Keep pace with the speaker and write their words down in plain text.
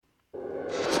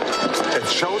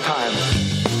It's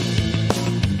showtime.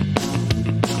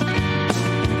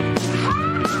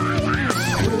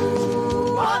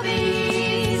 Who are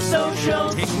these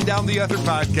socials? Taking down the other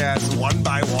podcasts one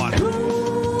by one.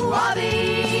 Who are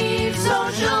these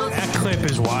socials? That clip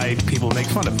is why people make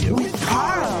fun of you. With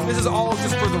Carl This is all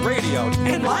just for the radio.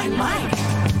 and Blind Mike. We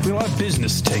have a lot of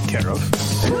business to take care of.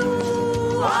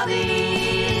 Who are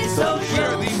these We are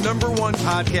socials? the number one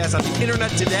podcast on the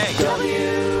internet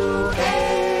today.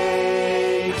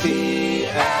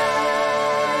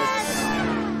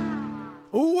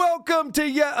 Welcome to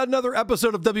yet another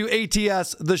episode of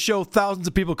WATS, the show thousands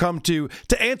of people come to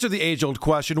answer the age-old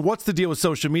question, what's the deal with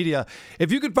social media?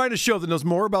 If you could find a show that knows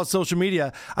more about social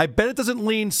media, I bet it doesn't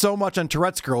lean so much on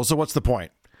Tourette's girls, so what's the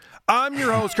point? I'm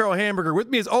your host, Carl Hamburger. With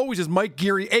me as always is Mike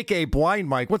Geary, a.k.a. Blind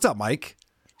Mike. What's up, Mike?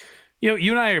 You know,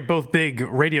 you and I are both big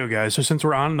radio guys, so since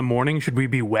we're on in the morning, should we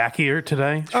be wackier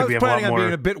today? Should I was we have a planning lot on more?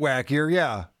 being a bit wackier,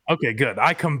 yeah. Okay, good.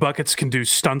 Icon Buckets can do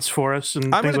stunts for us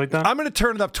and things like that. I'm going to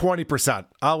turn it up 20%.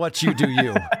 I'll let you do you.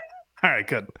 All right,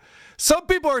 good. Some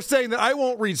people are saying that I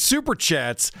won't read super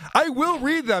chats. I will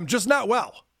read them, just not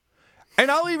well. And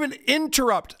I'll even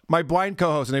interrupt my blind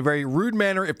co-host in a very rude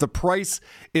manner if the price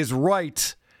is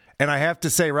right. And I have to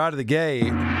say right out of the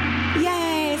gate,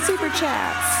 Yay, super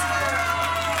chats.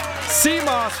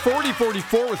 CMOS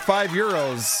 4044 with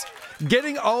 €5.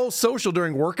 Getting all social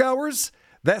during work hours?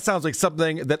 That sounds like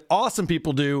something that awesome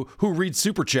people do who read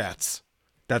super chats.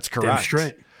 That's correct. Damn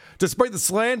straight. Despite the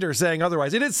slander saying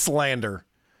otherwise, it is slander.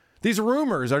 These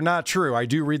rumors are not true. I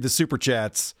do read the super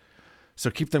chats,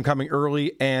 so keep them coming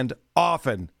early and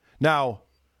often. Now,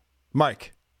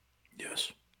 Mike,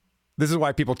 Yes. this is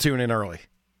why people tune in early.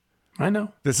 I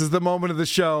know. This is the moment of the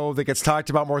show that gets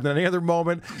talked about more than any other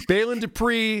moment. Balin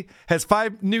Dupree has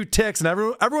 5 new ticks, and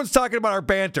everyone's talking about our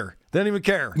banter. They don't even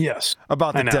care Yes.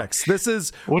 about I the know. ticks. This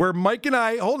is where Mike and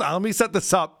I, hold on, let me set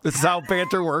this up. This is how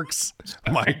banter works,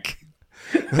 Mike.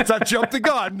 Let's not jump the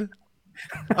gun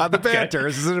on the banter.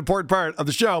 This is an important part of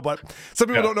the show, but some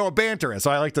people don't know what banter is,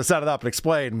 so I like to set it up and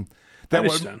explain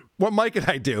that what Mike and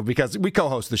I do, because we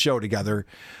co-host the show together.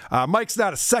 Mike's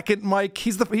not a second Mike.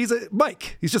 He's a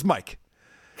Mike. He's just Mike.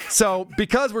 So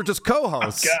because we're just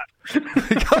co-hosts,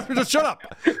 because we're just shut up,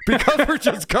 because we're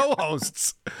just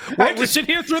co-hosts. I have to sit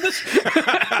here through this?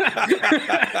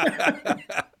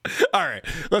 All right,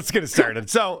 let's get it started.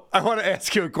 So I want to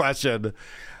ask you a question.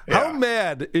 How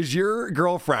mad is your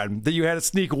girlfriend that you had to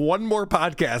sneak one more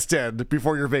podcast in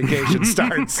before your vacation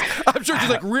starts? I'm sure she's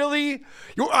like, really?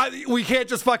 We can't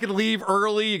just fucking leave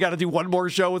early? You got to do one more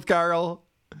show with Carl?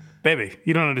 Baby,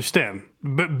 you don't understand.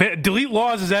 Delete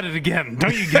laws is at it again.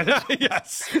 Don't you get it?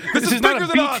 Yes. This is not bigger a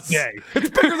than beach us. day. It's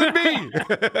bigger than me.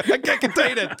 I can't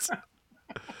contain it.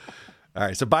 All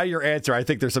right, so by your answer, I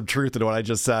think there's some truth in what I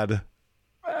just said.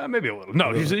 Maybe a little.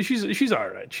 No, she's all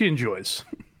right. She enjoys.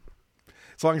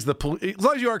 As long as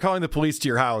you aren't calling the police to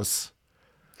your house.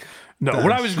 No,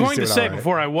 what I was she's going to doing say all right.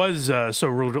 before I was so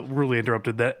rudely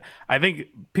interrupted, that I think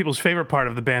people's favorite part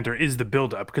of the banter is the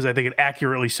build-up, because I think it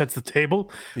accurately sets the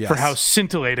table Yes. for how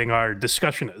scintillating our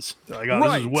discussion is. Like, oh,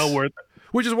 this is well worth it.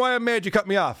 Which is why I'm mad you cut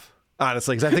me off,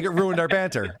 honestly, because I think it ruined our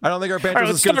banter. I don't think our banter All right,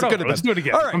 was let's as good as it start could have over. been. Let's do it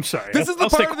again. All right. I'm sorry. This is the I'll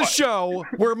stay part of the quiet. show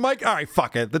where Mike, all right,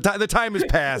 fuck it. The time has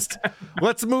passed.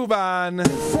 Let's move on.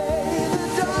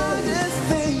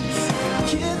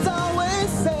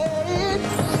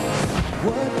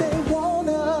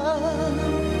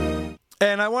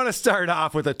 And I want to start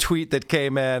off with a tweet that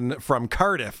came in from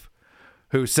Cardiff,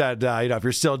 who said, if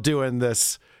you're still doing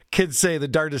this Kids Say the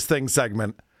Darndest Thing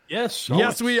segment. Yes.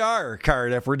 Yes, we are,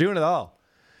 Cardiff. We're doing it all.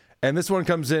 And this one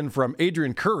comes in from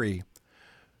Adrian Curry,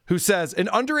 who says, an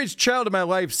underage child in my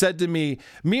life said to me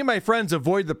and my friends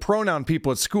avoid the pronoun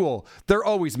people at school. They're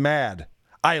always mad.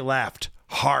 I laughed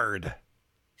hard.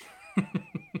 Do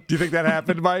you think that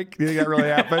happened, Mike? Do you think that really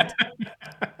happened?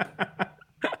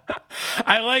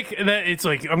 I like that it's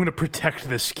like, I'm going to protect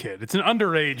this kid. It's an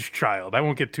underage child. I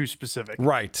won't get too specific.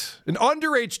 Right. An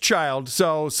underage child,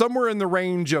 so somewhere in the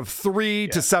range of 3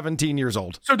 to 17 years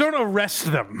old. So don't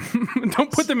arrest them.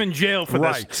 Don't put them in jail for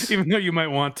Right. this, even though you might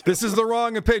want to. This is the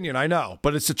wrong opinion, I know,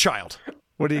 but it's a child.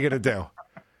 What are you going to do?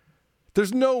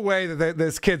 There's no way that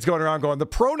this kid's going around going, the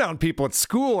pronoun people at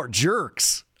school are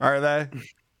jerks, are they?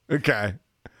 Okay.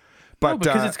 But No,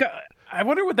 because it's got... I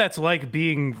wonder what that's like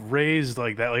being raised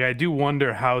like that. Like, I do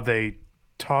wonder how they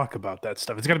talk about that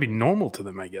stuff. It's got to be normal to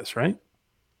them, I guess, right?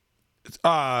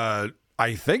 I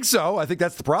think so. I think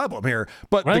that's the problem here.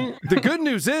 But Right? the good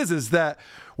news is that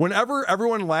whenever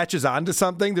everyone latches onto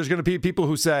something, there's going to be people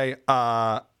who say,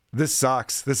 this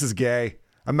sucks. This is gay.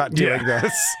 I'm not doing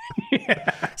this.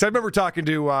 So I remember talking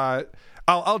to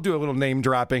I'll do a little name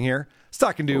dropping here. I was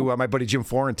talking to my buddy Jim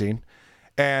Florentine,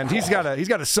 and he's got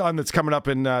a son that's coming up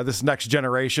in this next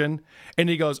generation, and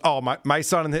he goes, "Oh, my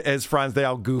son and his friends, they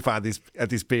all goof at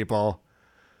these people."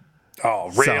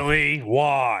 Oh, really? So,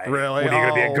 why? Really? What, are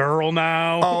you going to be a girl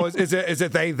now? Oh, is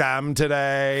it they them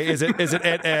today? Is it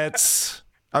it's?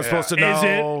 I'm supposed to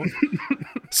know. Is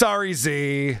it? Sorry,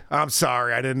 Z. I'm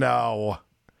sorry. I didn't know.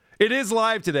 It is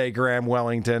live today, Graham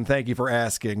Wellington. Thank you for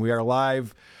asking. We are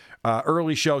live,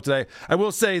 early show today. I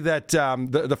will say that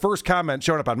the first comment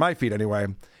showing up on my feed anyway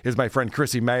is my friend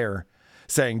Chrissy Mayer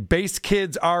saying, "Base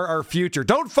kids are our future."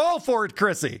 Don't fall for it,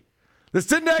 Chrissy. This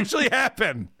didn't actually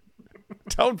happen.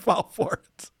 Don't fall for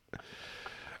it.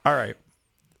 All right.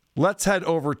 Let's head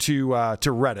over to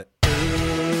Reddit.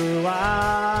 Who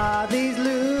are these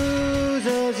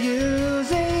losers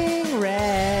using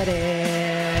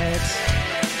Reddit?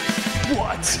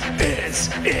 What is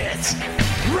it?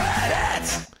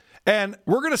 Reddit! And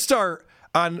we're going to start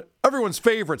on everyone's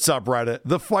favorite subreddit,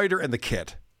 The Fighter and the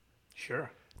Kid.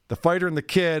 Sure. The Fighter and the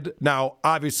Kid. Now,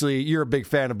 obviously, you're a big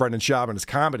fan of Brendan Schaub and his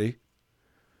comedy.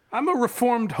 I'm a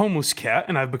reformed homeless cat,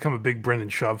 and I've become a big Brendan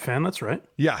Schaub fan. That's right.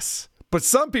 Yes. But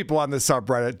some people on this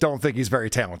subreddit don't think he's very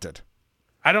talented.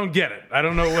 I don't get it. I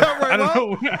don't know. I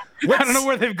don't know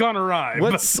where they've gone awry.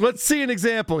 Let's see an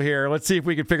example here. Let's see if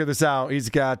we can figure this out. He's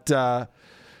got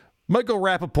Michael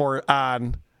Rappaport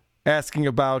on asking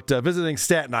about visiting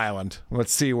Staten Island.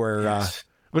 Let's see where. Yes.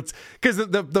 Because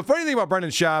the funny thing about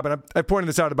Brendan Schaub, and I pointed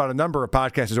this out about a number of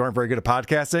podcasters who aren't very good at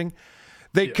podcasting,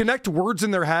 they connect words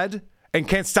in their head and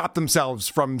can't stop themselves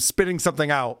from spitting something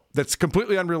out that's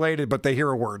completely unrelated, but they hear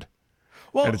a word.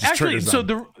 Well, actually, so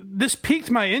this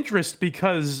piqued my interest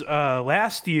because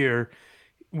last year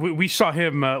we saw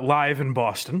him live in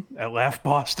Boston at Laugh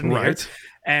Boston. Right. Here,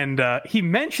 and he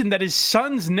mentioned that his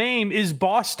son's name is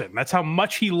Boston. That's how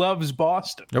much he loves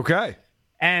Boston. Okay.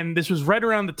 And this was right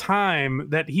around the time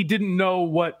that he didn't know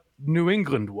what New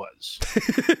England was.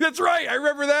 That's right. I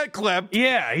remember that clip.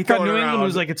 Yeah, he thought New England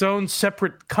was like its own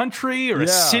separate country or a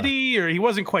city, or he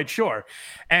wasn't quite sure.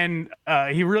 And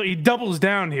he doubles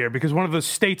down here because one of the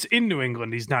states in New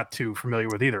England he's not too familiar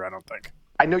with either, I don't think.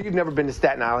 I know you've never been to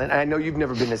Staten Island, and I know you've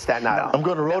never been to Staten Island. I'm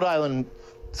going to Rhode Island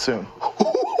soon.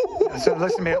 So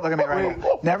listen to me, look at me right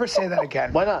now. Never say that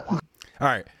again. Why not? All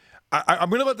right. I'm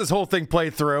going to let this whole thing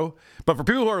play through, but for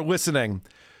people who are listening,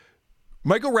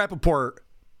 Michael Rappaport,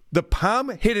 the palm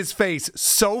hit his face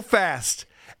so fast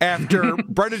after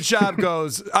Brendan Schaub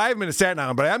goes, I haven't been to Staten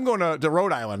Island, but I'm going to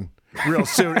Rhode Island real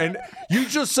soon. And you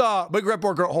just saw Michael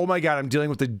Rappaport go, oh my God, I'm dealing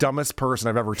with the dumbest person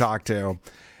I've ever talked to.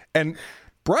 And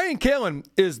Brian Callen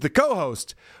is the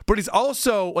co-host, but he's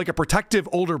also like a protective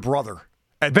older brother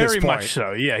at this point. Very much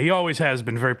so, yeah. He always has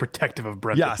been very protective of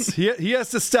Brendan. Yes, he has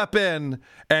to step in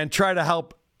and try to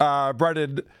help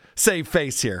Brendan save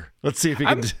face here. Let's see if he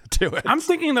can do it. I'm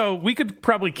thinking, though, we could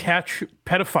probably catch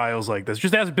pedophiles like this.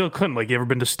 Just ask Bill Clinton, like, you ever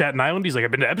been to Staten Island? He's like,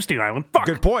 I've been to Epstein Island. Fuck.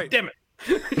 Good point. Damn it.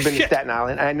 You've been to Staten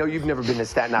Island, and I know you've never been to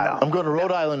Staten Island. I'm going to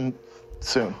Rhode Island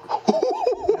soon.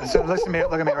 So listen to me,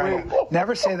 look at me right now.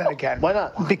 Never say that again. Why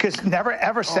not? Because never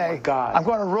ever say, I'm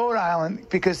going to Rhode Island,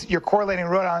 because you're correlating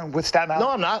Rhode Island with Staten Island.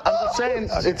 No, I'm not. I'm just saying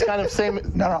it's kind of same.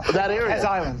 No. That area has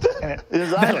islands in it.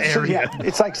 There's islands. area. Yeah,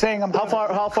 it's like saying I'm. How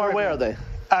far away are they?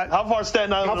 How far is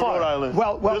Staten Island to Rhode Island?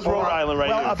 Well, this Rhode Island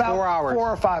right here. About 4 hours. 4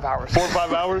 or 5 hours. 4 or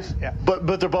 5 hours? Yeah.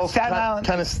 But they're both Staten Island.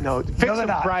 kind of No, fix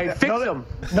them, Brian. Fix them.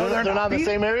 No, they're not in the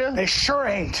same area. They sure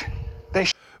ain't.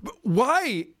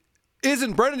 Why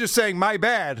isn't Brendan just saying my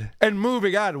bad and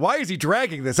moving on? Why is he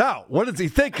dragging this out? What is he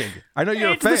thinking? I know you're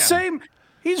It's a fan. the same.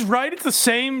 He's right. It's the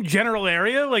same general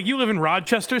area. Like, you live in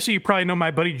Rochester, so you probably know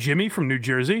my buddy Jimmy from New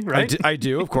Jersey, right? I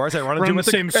do, of course. I run into Run him the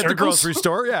same at the circles? grocery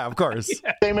store. Yeah, of course.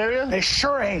 Same area. They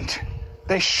sure ain't.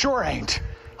 They sure ain't.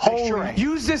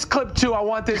 Use this clip too. I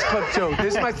want this clip too.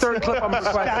 This is my third clip I'm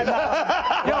requesting.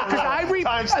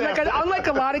 Because unlike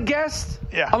a lot of guests,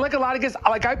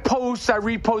 like I post, I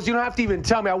repost. You don't have to even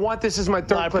tell me. I want this as my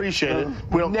third I clip. appreciate it.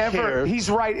 We don't care. He's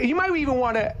right. You might even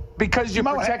want to, because you're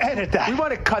protecting. Edit that. We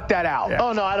want to cut that out.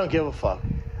 Oh no, I don't give a fuck.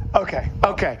 Okay.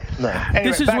 No.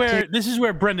 Anyway, This is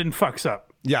where Brendan fucks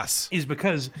up. Yes. Is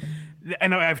because,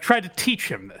 and I've tried to teach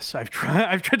him this. I've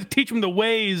tried to teach him the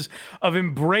ways of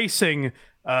embracing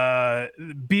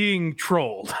being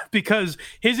trolled, because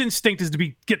his instinct is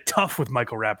to get tough with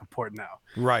Michael Rappaport now.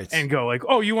 Right. And go like,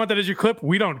 oh, you want that as your clip?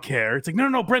 We don't care. It's like,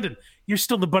 no, Brendan, you're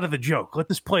still the butt of the joke. Let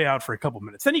this play out for a couple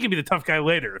minutes. Then you can be the tough guy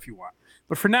later if you want.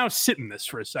 But for now, sit in this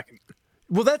for a second.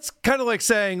 Well, that's kind of like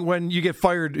saying when you get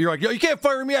fired, you're like, yo, you can't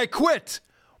fire me, I quit.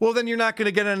 Well, then you're not going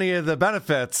to get any of the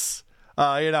benefits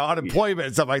unemployment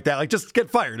and stuff like that. Like, just get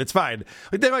fired. It's fine.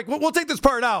 Like, they're like, well, we'll take this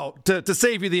part out to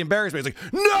save you the embarrassment. It's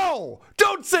like, no,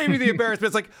 don't save me the embarrassment.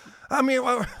 It's like, I mean,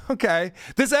 well, okay.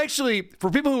 This actually, for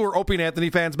people who were Opie and Anthony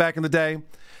fans back in the day,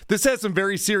 this has some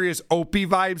very serious Opie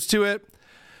vibes to it.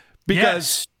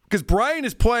 Because Brian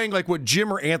is playing like what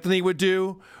Jim or Anthony would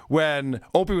do when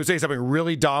Opie would say something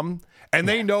really dumb, and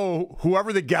they know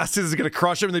whoever the guest is going to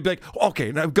crush him, and they'd be like,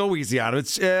 okay, now go easy on him.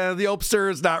 It's the Opster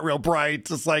is not real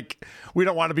bright. It's like, we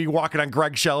don't want to be walking on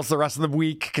Greg shells the rest of the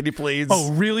week. Can you please?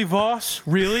 Oh, really, Voss?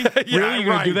 Really? Yeah, really? You're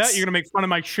going to do that? You're going to make fun of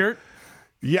my shirt?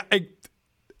 Yeah.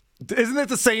 Isn't it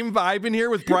the same vibe in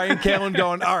here with Brian Callen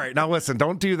going, all right, now listen,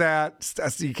 don't do that.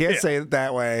 You can't say it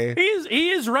that way. He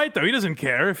is right, though. He doesn't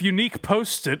care. If Unique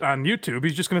posts it on YouTube,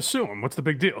 he's just going to sue him. What's the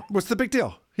big deal? What's the big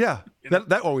deal? Yeah,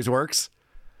 that always works.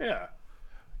 Yeah.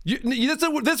 This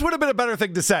would have been a better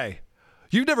thing to say.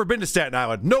 You've never been to Staten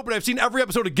Island. No, but I've seen every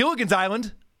episode of Gilligan's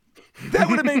Island. That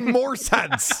would have made more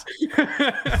sense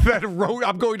than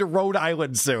I'm going to Rhode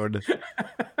Island soon.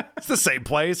 It's the same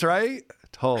place, right?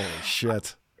 Holy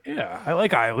shit. Yeah, I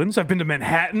like islands. I've been to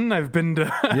Manhattan. I've been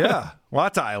to... Yeah,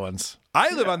 lots of islands.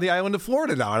 I live on the island of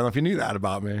Florida now. I don't know if you knew that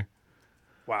about me.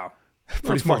 Wow.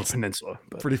 Pretty fun. Peninsula.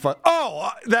 But... Pretty fun.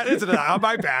 Oh, that isn't it. Oh,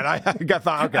 my bad. I got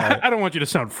thought. Okay. I don't want you to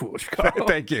sound foolish, Carl.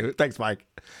 Thank you. Thanks, Mike.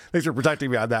 Thanks for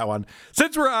protecting me on that one.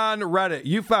 Since we're on Reddit,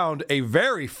 you found a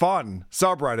very fun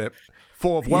subreddit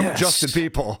full of well-adjusted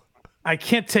people. I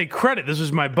can't take credit. This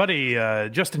is my buddy,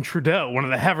 Justin Trudell, one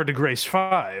of the Havre de Grace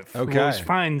 5. Okay. Who always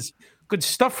finds good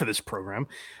stuff for this program.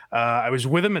 I was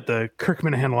with him at the Kirk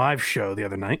Minahan live show the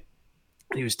other night.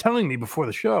 He was telling me before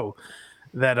the show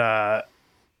that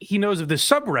he knows of this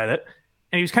subreddit,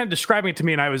 and he was kind of describing it to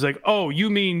me, and I was like, oh, you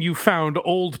mean you found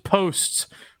old posts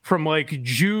from like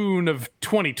June of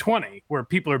 2020 where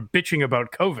people are bitching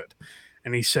about COVID?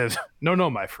 And he said, no,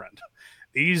 my friend.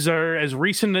 These are as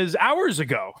recent as hours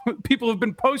ago. People have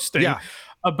been posting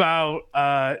about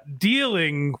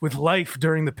dealing with life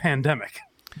during the pandemic.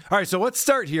 All right, so let's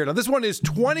start here. Now, this one is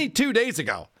 22 days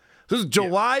ago. This is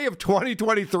July of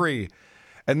 2023.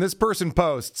 And this person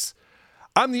posts,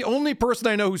 I'm the only person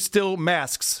I know who still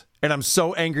masks, and I'm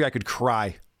so angry I could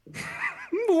cry.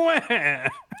 All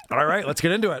right, let's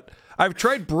get into it. I've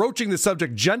tried broaching the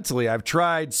subject gently. I've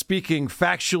tried speaking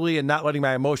factually and not letting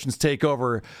my emotions take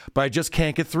over, but I just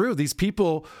can't get through. These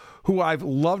people who I've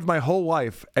loved my whole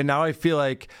life, and now I feel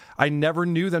like I never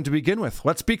knew them to begin with.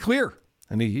 Let's be clear.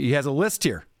 And he has a list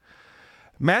here.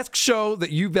 Masks show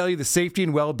that you value the safety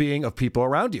and well-being of people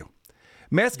around you.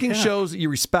 Masking shows that you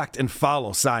respect and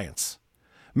follow science.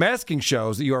 Masking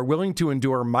shows that you are willing to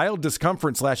endure mild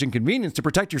discomfort/inconvenience to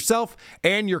protect yourself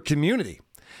and your community.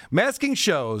 Masking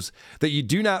shows that you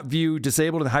do not view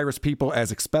disabled and high-risk people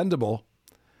as expendable.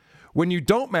 When you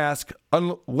don't mask,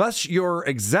 unless you're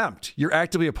exempt, you're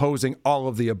actively opposing all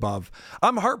of the above.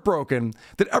 I'm heartbroken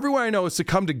that everyone I know has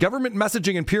succumbed to government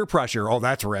messaging and peer pressure. Oh,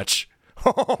 that's rich.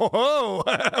 Oh,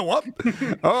 what?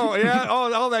 Oh, yeah.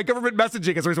 Oh, all that government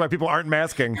messaging is the reason why people aren't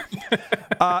masking.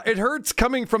 It hurts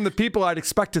coming from the people I'd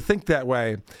expect to think that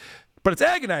way. But it's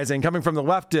agonizing coming from the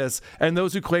leftists and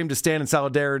those who claim to stand in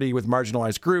solidarity with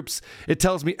marginalized groups. It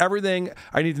tells me everything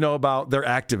I need to know about their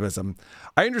activism.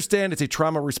 I understand it's a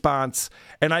trauma response,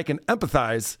 and I can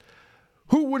empathize.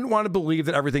 Who wouldn't want to believe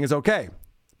that everything is okay?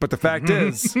 But the fact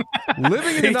is,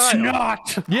 living in denial. It's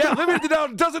not. Yeah, living in denial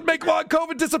doesn't make long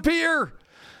COVID disappear.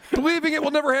 Believing it will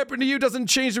never happen to you doesn't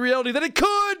change the reality that it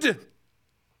could.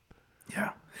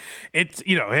 Yeah. It's,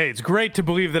 hey, it's great to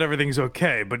believe that everything's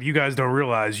okay, but you guys don't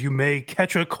realize you may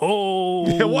catch a cold.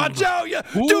 Yeah, watch out. Yeah.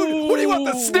 Dude, what do you want,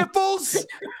 the sniffles?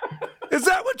 Is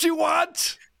that what you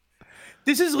want?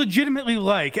 This is legitimately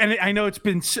like, and I know it's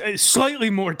been slightly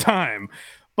more time,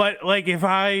 but like if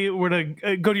I were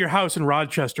to go to your house in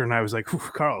Rochester and I was like,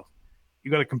 Carl, you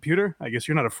got a computer? I guess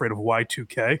you're not afraid of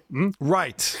Y2K.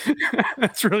 Right.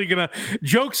 That's really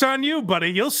joke's on you, buddy.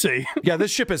 You'll see. Yeah,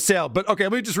 this ship has sailed. But okay,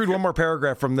 let me just read one more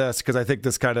paragraph from this because I think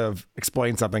this kind of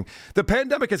explains something. The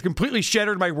pandemic has completely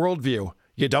shattered my worldview.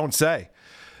 You don't say.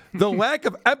 The lack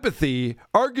of empathy,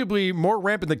 arguably more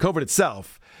rampant than COVID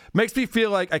itself, makes me feel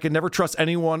like I can never trust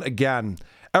anyone again.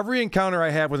 Every encounter I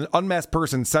have with an unmasked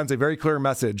person sends a very clear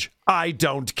message. I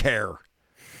don't care.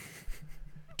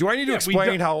 Do I need to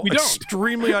explain how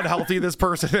extremely unhealthy this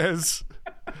person is?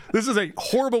 This is a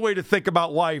horrible way to think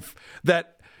about life,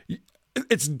 that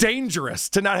it's dangerous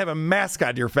to not have a mask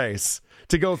on your face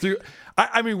to go through.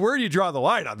 I mean, where do you draw the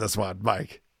line on this one,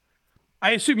 Mike?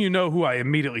 I assume you know who I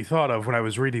immediately thought of when I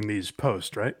was reading these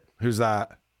posts, right? Who's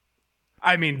that?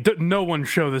 I mean, no one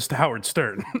show this to Howard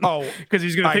Stern. Oh, because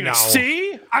he's going to think, know.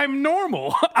 see, I'm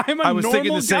normal. I was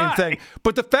thinking the same thing.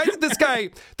 But the fact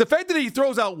that the fact that he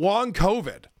throws out long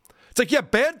COVID, it's like, yeah,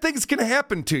 bad things can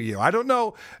happen to you. I don't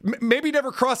know. Maybe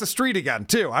never cross the street again,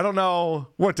 too. I don't know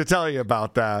what to tell you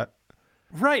about that.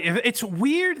 Right. It's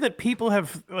weird that people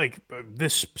have, like,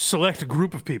 this select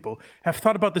group of people have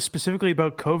thought about this specifically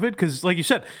about COVID. Because, like you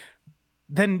said,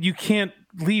 then you can't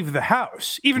leave the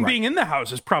house. Even being in the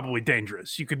house is probably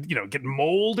dangerous. You could, get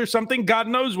mold or something. God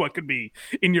knows what could be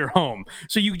in your home.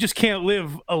 So you just can't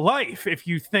live a life if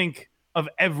you think of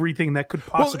everything that could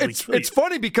possibly kill you. It's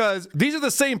funny because these are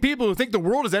the same people who think the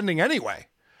world is ending anyway.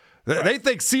 They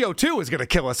think CO2 is going to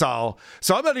kill us all.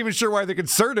 So I'm not even sure why they're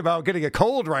concerned about getting a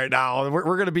cold right now.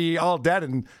 We're going to be all dead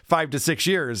in 5 to 6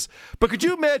 years. But could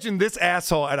you imagine this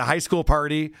asshole at a high school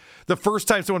party, the first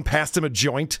time someone passed him a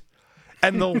joint,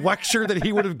 and the lecture that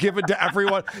he would have given to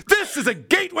everyone? This is a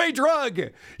gateway drug.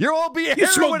 You'll all be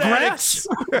heroin addicts.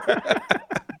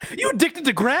 You addicted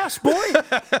to grass, boy?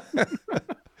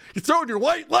 You're throwing your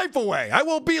life away. I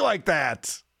won't be like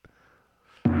that.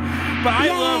 But I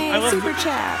love Super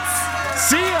Chats.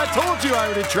 See, I told you I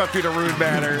would interrupt you in a rude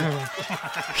manner.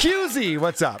 Husey,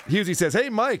 what's up? Husey says, hey,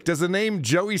 Mike, does the name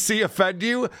Joey C offend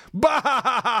you?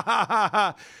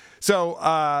 Bah! So,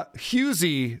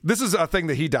 Husey, this is a thing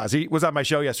that he does. He was on my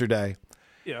show yesterday.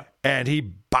 Yeah. And he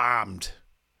bombed.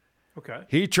 Okay.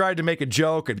 He tried to make a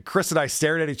joke, and Chris and I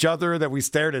stared at each other, then we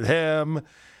stared at him.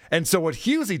 And so what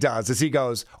Husey does is he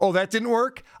goes, oh, that didn't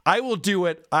work? I will do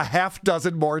it a half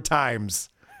dozen more times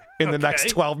in the next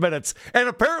 12 minutes. And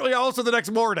apparently also the next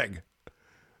morning.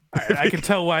 I can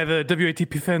tell why the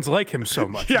WATP fans like him so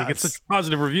much. Yes. He gets such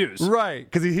positive reviews. Right,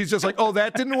 because he's just like, oh,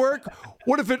 that didn't work?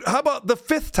 How about the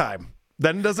 5th time?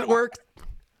 Then does it work?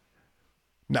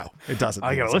 No, it doesn't.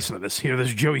 I got to listen to this. Hear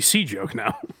this Joey C joke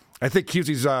now. I think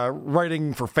Husey's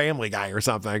writing for Family Guy or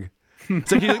something.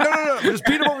 So he's like, no, just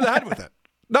beat him over the head with it.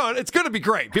 No, it's going to be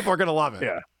great. People are going to love it.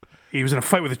 Yeah. He was in a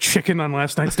fight with a chicken on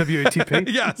last night's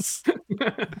WATP. Yes.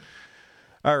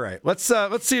 All right. Let's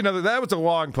see another. That was a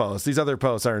long post. These other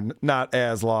posts are not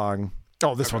as long.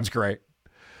 Oh, this one's great.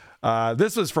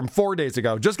 This was from 4 days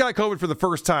ago. Just got COVID for the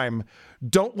first time.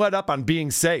 Don't let up on being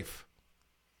safe.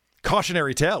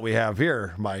 Cautionary tale we have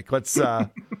here, Mike. Let's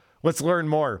learn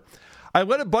more. I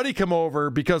let a buddy come over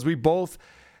because we both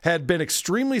had been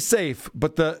extremely safe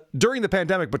during the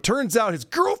pandemic, but turns out his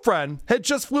girlfriend had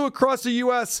just flew across the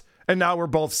U.S. and now we're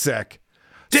both sick.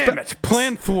 Damn it,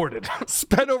 plan thwarted.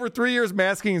 Spent over 3 years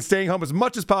masking and staying home as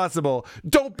much as possible.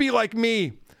 Don't be like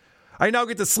me. I now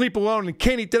get to sleep alone and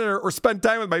can't eat dinner or spend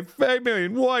time with my family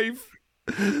and wife.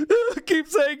 Keep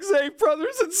saying safe,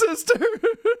 brothers and sisters.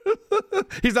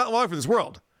 He's not long for this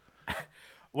world.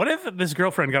 What if this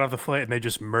girlfriend got off the flight and they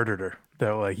just murdered her?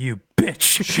 They're like, you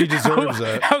bitch. She deserves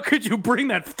it. How could you bring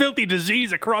that filthy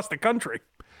disease across the country?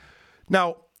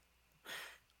 Now,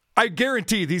 I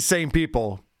guarantee these same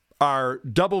people are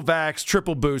double vaxxed,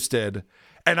 triple boosted.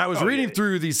 And I was reading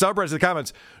through the subreddits and the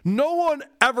comments. No one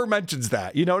ever mentions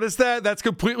that. You notice that? That's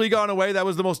completely gone away. That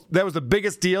was the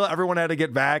biggest deal. Everyone had to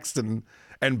get vaxxed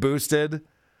and boosted.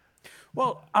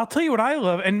 Well, I'll tell you what I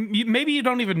love, and maybe you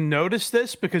don't even notice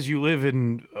this because you live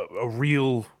in a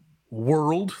real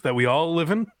world that we all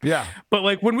live in. Yeah. But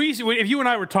like if you and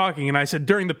I were talking and I said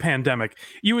during the pandemic,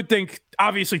 you would think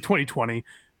obviously 2020,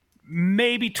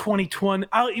 maybe 2020,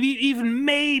 even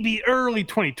maybe early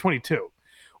 2022.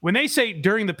 When they say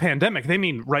during the pandemic, they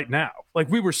mean right now. Like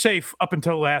we were safe up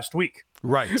until last week.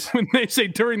 Right. When they say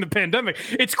during the pandemic,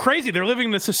 it's crazy. They're living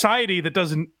in a society that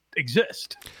doesn't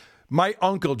exist. My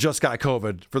uncle just got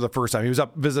COVID for the first time. He was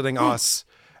up visiting us,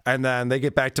 and then they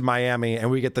get back to Miami, and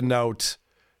we get the note.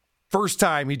 First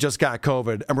time he just got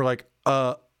COVID, and we're like,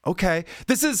 okay.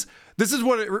 This is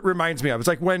what it reminds me of. It's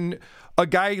like when a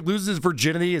guy loses his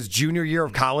virginity his junior year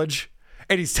of college,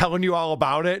 and he's telling you all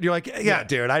about it. And you're like, yeah,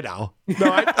 dude, I know. No,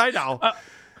 I know.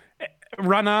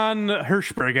 Ranan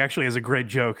Hirschberg actually has a great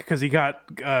joke because he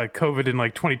got COVID in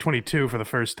like 2022 for the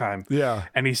first time. Yeah.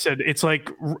 And he said it's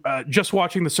like just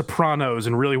watching The Sopranos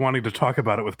and really wanting to talk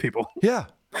about it with people. Yeah.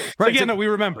 Right. Again, no, we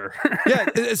remember.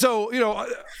 Yeah. So,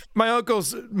 my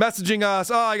uncle's messaging us,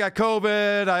 oh, I got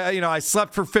COVID. I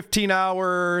slept for 15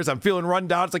 hours. I'm feeling run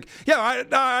down. It's like, yeah,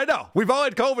 I know. We've all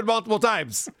had COVID multiple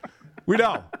times. We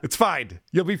know. It's fine.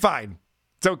 You'll be fine.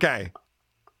 It's okay.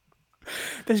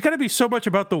 There's got to be so much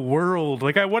about the world.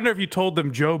 Like, I wonder if you told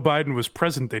them Joe Biden was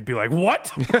president, they'd be like, what?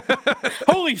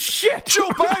 Holy shit. Joe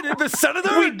Biden, the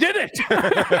senator? We did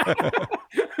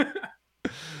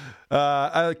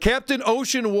it. Captain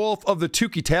Ocean Wolf of the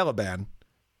Tukey Taliban,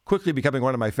 quickly becoming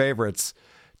one of my favorites,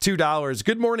 $2.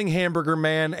 Good morning, Hamburger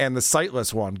Man and the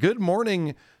Sightless One. Good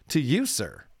morning to you,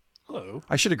 sir. Hello.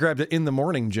 I should have grabbed it in the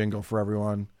morning jingle for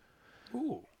everyone.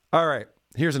 Ooh. All right,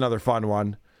 here's another fun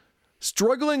one.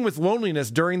 Struggling with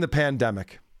loneliness during the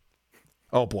pandemic.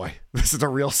 Oh boy, this is a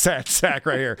real sad sack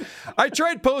right here. I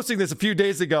tried posting this a few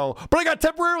days ago, but I got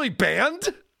temporarily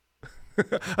banned.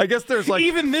 I guess there's like...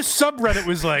 Even this subreddit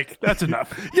was like, that's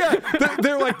enough. Yeah,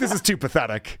 they're like, this is too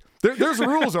pathetic. There's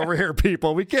rules over here,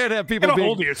 people. We can't have people being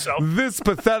hold of yourself. This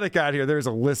pathetic out here. There's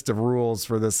a list of rules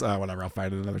for this. Whatever, I'll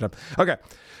find it another time. Okay,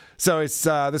 so it's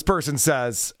this person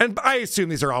says, and I assume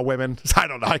these are all women. I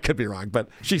don't know. I could be wrong, but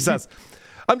she says,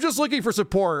 I'm just looking for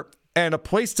support and a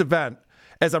place to vent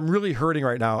as I'm really hurting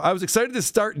right now. I was excited to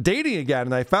start dating again,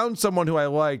 and I found someone who I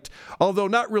liked, although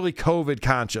not really COVID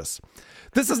conscious.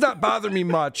 This does not bother me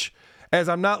much, as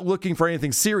I'm not looking for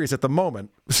anything serious at the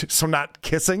moment. So not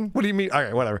kissing? What do you mean? All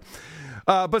right, whatever.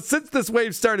 But since this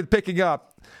wave started picking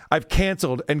up, I've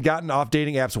canceled and gotten off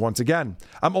dating apps once again.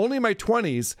 I'm only in my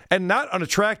 20s and not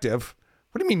unattractive.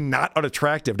 What do you mean not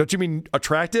unattractive? Don't you mean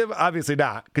attractive? Obviously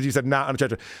not, because you said not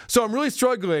unattractive. So I'm really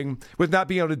struggling with not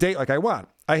being able to date like I want.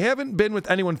 I haven't been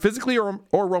with anyone physically or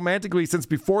romantically since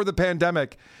before the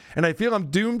pandemic, and I feel I'm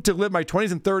doomed to live my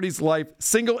 20s and 30s life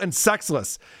single and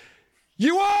sexless.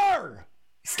 You are!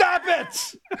 Stop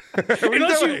it! What are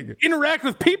you doing? You interact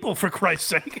with people, for Christ's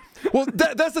sake. Well,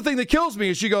 that's the thing that kills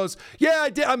me is she goes, yeah,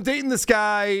 I'm dating this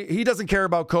guy. He doesn't care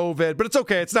about COVID, but it's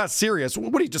okay. It's not serious.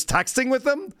 What are you, just texting with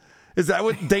him? Is that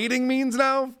what dating means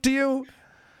now to you?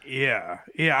 Yeah.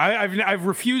 I've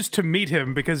refused to meet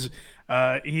him because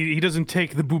he doesn't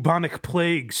take the bubonic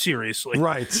plague seriously.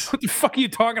 Right. What the fuck are you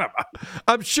talking about?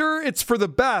 I'm sure it's for the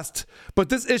best, but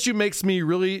this issue makes me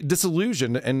really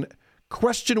disillusioned and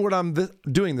question what I'm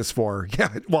doing this for.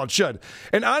 Yeah, well, it should.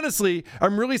 And honestly,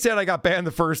 I'm really sad I got banned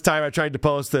the first time I tried to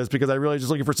post this because I really just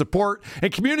looking for support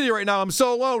and community right now. I'm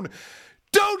so alone.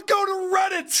 Don't go to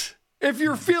Reddit if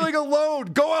you're feeling alone.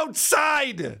 Go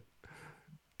outside.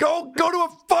 Go to a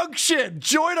function.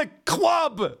 Join a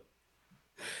club.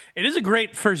 It is a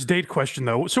great first date question,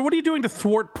 though. So what are you doing to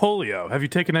thwart polio? Have you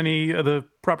taken any of the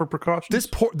proper precautions?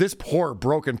 This poor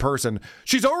broken person,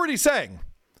 she's already saying,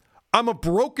 I'm a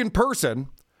broken person.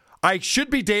 I should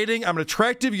be dating. I'm an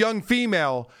attractive young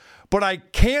female, but I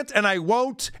can't and I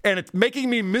won't, and it's making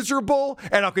me miserable,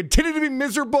 and I'll continue to be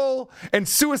miserable and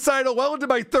suicidal well into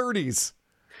my 30s.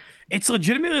 It's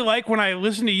legitimately like when I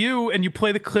listen to you and you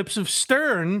play the clips of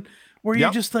Stern where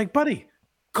you're just like, buddy,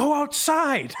 go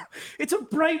outside. It's a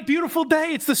bright, beautiful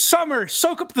day. It's the summer.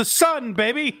 Soak up the sun,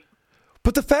 baby.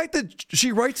 But the fact that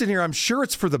she writes in here, I'm sure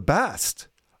it's for the best.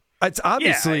 It's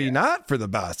obviously not for the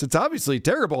best. It's obviously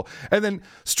terrible. And then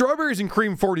Strawberries and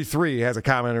Cream 43 has a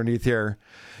comment underneath here.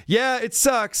 Yeah, it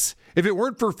sucks. If it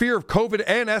weren't for fear of COVID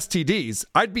and STDs,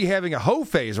 I'd be having a hoe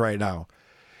phase right now.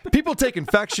 People take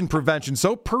infection prevention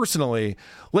so personally,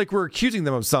 like we're accusing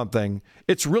them of something.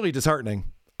 It's really disheartening.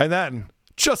 And then,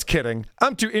 just kidding,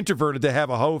 I'm too introverted to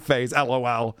have a hoe phase,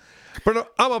 LOL.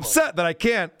 But I'm upset that I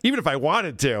can't, even if I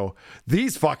wanted to.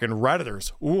 These fucking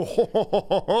Redditors.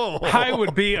 I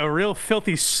would be a real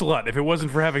filthy slut if it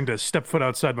wasn't for having to step foot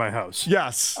outside my house.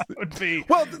 Yes. I would be.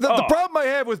 Well, the problem I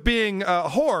have with being a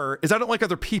whore is I don't like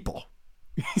other people.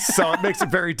 So it makes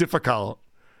it very difficult.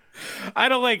 I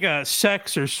don't like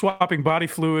sex or swapping body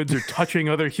fluids or touching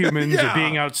other humans or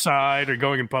being outside or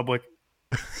going in public.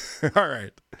 All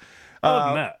right. Other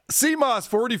than that. CMOS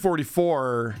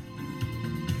 4044.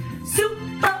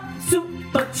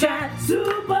 Super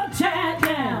chat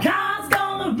now. God's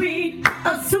gonna read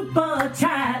a super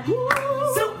chat.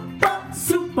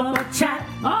 Super chat.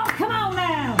 Oh, come on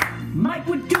now. Mike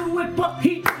would do it, but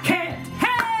he can't.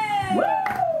 Hey! Woo!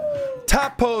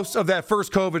 Top post of that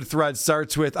first COVID thread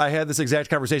starts with, I had this exact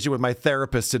conversation with my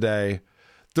therapist today.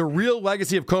 The real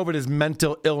legacy of COVID is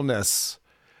mental illness.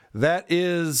 That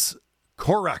is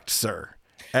correct, sir.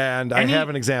 And I have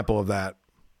an example of that.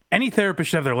 Any therapist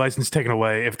should have their license taken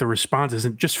away if the response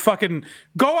isn't just fucking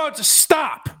go out.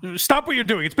 Stop what you're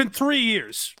doing. It's been 3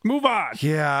 years. Move on.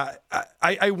 Yeah.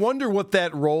 I wonder what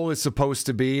that role is supposed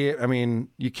to be. I mean,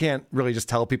 you can't really just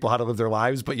tell people how to live their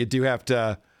lives, but you do have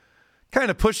to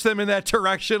kind of push them in that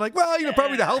direction. Like, well,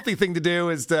 probably the healthy thing to do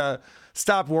is to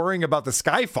stop worrying about the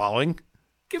sky falling.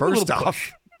 First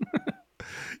off.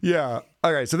 Yeah.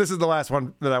 All right. So this is the last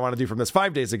one that I want to do from this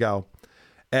 5 days ago.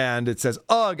 And it says,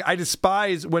 ugh, I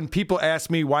despise when people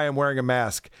ask me why I'm wearing a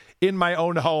mask in my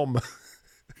own home.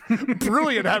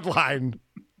 Brilliant headline.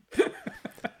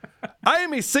 I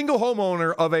am a single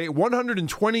homeowner of a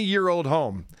 120-year-old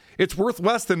home. It's worth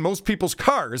less than most people's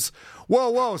cars.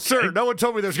 Whoa, sir. No one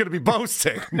told me there's going to be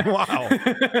boasting. Wow.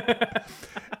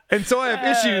 And so I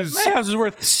have issues. My house is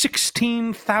worth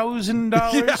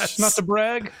 $16,000, Yes. not to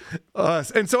brag.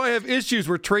 And so I have issues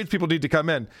where tradespeople need to come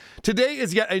in. Today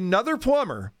is yet another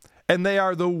plumber, and they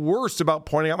are the worst about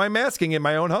pointing out my masking in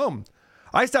my own home.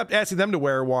 I stopped asking them to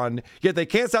wear one, yet they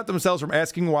can't stop themselves from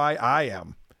asking why I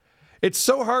am. It's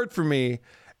so hard for me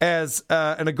as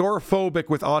an agoraphobic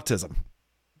with autism.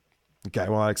 Okay,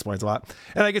 well, that explains a lot.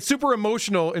 And I get super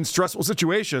emotional in stressful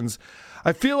situations.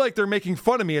 I feel like they're making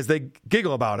fun of me as they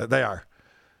giggle about it. They are.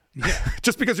 Yeah.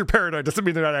 Just because you're paranoid doesn't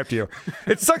mean they're not after you.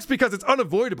 It sucks because it's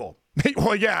unavoidable.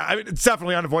 Well, yeah, I mean, it's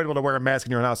definitely unavoidable to wear a mask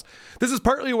in your own house. This is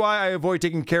partly why I avoid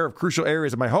taking care of crucial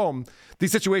areas of my home.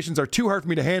 These situations are too hard for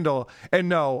me to handle. And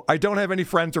no, I don't have any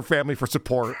friends or family for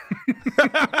support.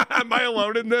 Am I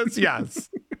alone in this? Yes.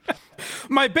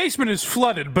 My basement is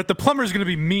flooded, but the plumber's going to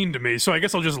be mean to me, so I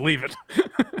guess I'll just leave it.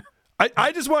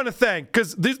 I just want to thank,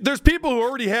 because there's people who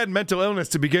already had mental illness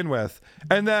to begin with.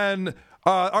 And then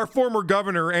our former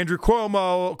governor, Andrew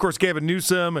Cuomo, of course, Gavin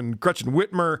Newsom and Gretchen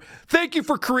Whitmer. Thank you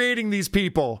for creating these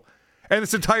people and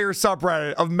this entire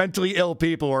subreddit of mentally ill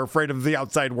people who are afraid of the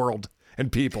outside world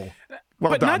and people.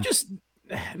 Well but done.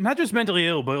 not just mentally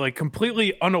ill, but like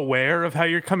completely unaware of how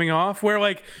you're coming off. Where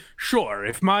like, sure,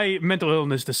 if my mental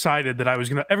illness decided that I was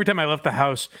gonna every time I left the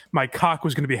house, my cock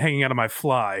was gonna be hanging out of my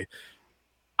fly,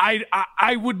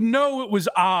 I would know it was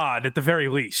odd at the very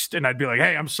least, and I'd be like,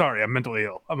 hey, I'm sorry, I'm mentally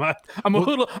ill. I'm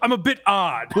a bit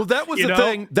odd. Well, that was the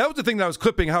thing. That was the thing that I was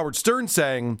clipping Howard Stern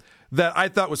saying that I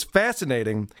thought was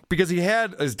fascinating, because he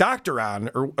had his doctor on,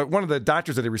 or one of the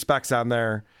doctors that he respects on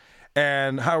there.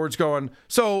 And Howard's going,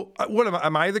 so what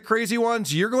am I the crazy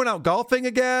ones? You're going out golfing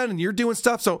again and you're doing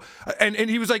stuff. So, and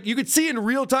he was like, you could see in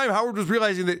real time, Howard was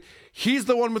realizing that he's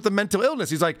the one with the mental illness.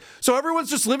 He's like, so everyone's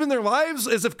just living their lives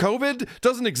as if COVID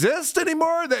doesn't exist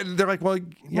anymore. They're like, well,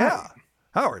 yeah,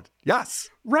 Howard. Yes.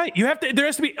 Right. There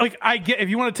has to be like, I get, if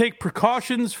you want to take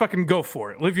precautions, fucking go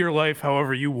for it. Live your life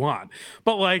however you want.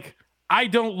 But like, I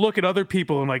don't look at other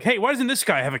people and like, hey, why doesn't this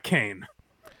guy have a cane?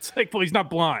 It's like, well, he's not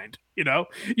blind. You know,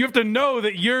 you have to know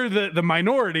that you're the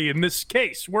minority in this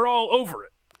case. We're all over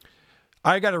it.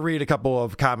 I got to read a couple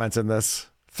of comments in this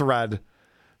thread.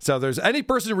 So there's any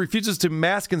person who refuses to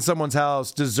mask in someone's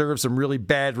house deserves some really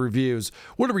bad reviews.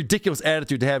 What a ridiculous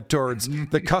attitude to have towards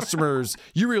the customers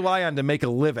you rely on to make a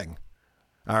living.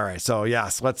 All right. So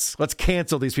yes, let's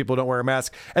cancel these people who don't wear a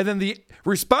mask. And then the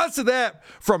response to that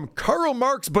from Karl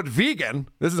Marx, but vegan.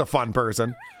 This is a fun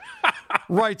person.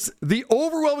 Writes, the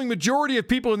overwhelming majority of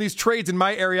people in these trades in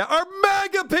my area are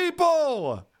MAGA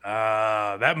people.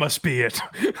 That must be it.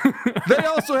 They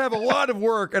also have a lot of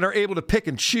work and are able to pick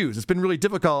and choose. It's been really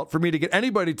difficult for me to get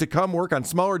anybody to come work on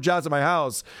smaller jobs at my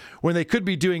house when they could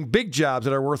be doing big jobs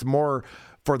that are worth more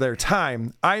for their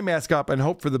time. I mask up and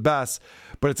hope for the best,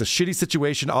 but it's a shitty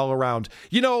situation all around.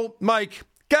 You know, Mike,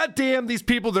 goddamn these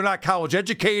people, they're not college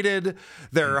educated.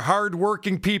 They're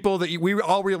hardworking people that we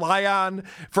all rely on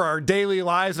for our daily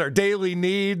lives, our daily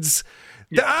needs.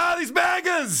 Yeah. These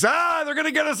MAGAs, they're going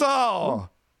to get us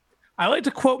all. I like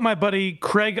to quote my buddy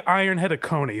Craig Ironhead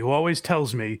Oconee, who always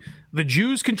tells me the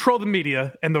Jews control the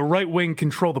media and the right wing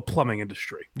control the plumbing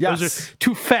industry. Yes. Those are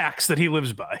two facts that he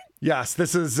lives by. Yes,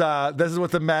 this is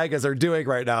what the MAGAs are doing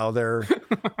right now. They're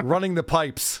running the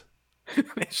pipes.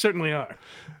 They certainly are.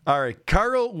 All right.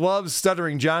 Carl Loves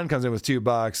Stuttering John comes in with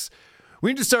 $2.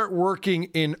 We need to start working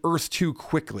in Earth 2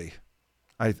 quickly.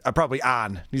 I probably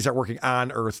need to start working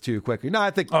on Earth 2 quickly. No, I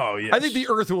think the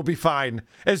Earth will be fine.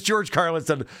 As George Carlin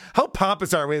said, how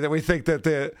pompous are we that we think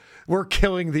that we're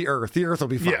killing the Earth? The Earth will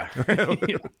be fine. Yeah.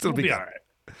 It'll be all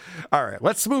right. All right.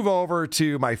 Let's move over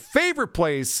to my favorite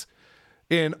place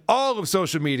in all of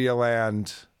social media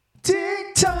land.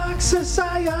 TikTok's a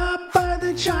psyop by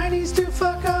the Chinese to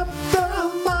fuck up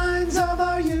the minds of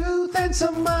our youth and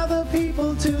some other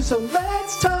people too. So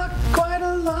let's talk quite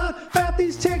a lot about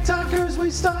these TikTokers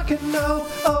we stalk and know.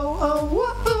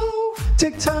 Oh,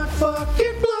 TikTok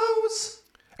fucking blows.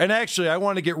 And actually, I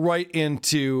want to get right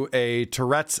into a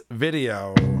Tourette's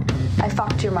video. I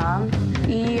fucked your mom.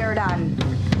 You're done.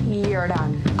 You're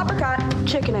done. Uppercut,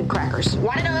 chicken and crackers.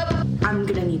 Wind it up. I'm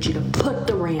gonna need you to put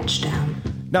the ranch down.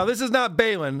 Now, this is not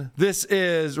Balin. This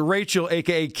is Rachel,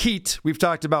 a.k.a. Keat. We've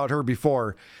talked about her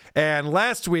before. And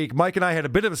last week, Mike and I had a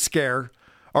bit of a scare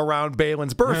around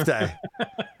Balin's birthday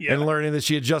and learning that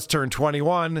she had just turned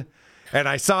 21. And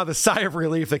I saw the sigh of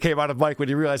relief that came out of Mike when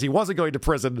he realized he wasn't going to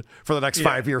prison for the next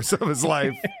 5 years of his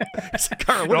life.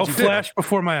 Carl, what did you do? Flash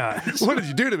before my eyes. What did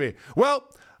you do to me? Well,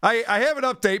 I have an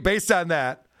update based on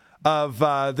that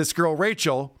of this girl,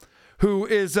 Rachel, who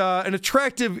is an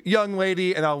attractive young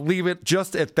lady, and I'll leave it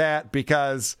just at that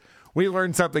because we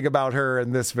learned something about her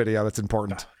in this video that's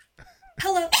important.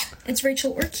 Hello. It's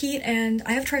Rachel or Keat, and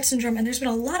I have Tourette syndrome, and there's been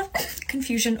a lot of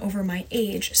confusion over my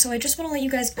age. So I just want to let you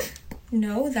guys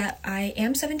know that I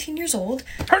am 17 years old.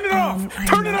 Turn it off!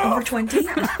 I'm not over 20,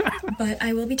 but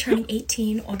I will be turning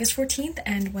 18 August 14th,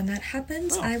 and when that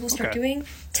happens, I will start doing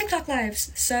TikTok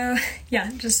lives. So,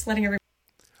 yeah, just letting everybody.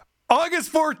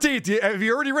 August 14th. Have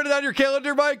you already written it on your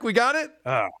calendar, Mike? We got it?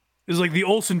 It's like the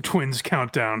Olsen twins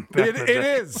countdown. It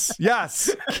is. Yes.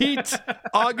 Keat,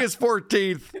 August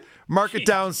 14th. Mark it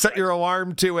down. Set your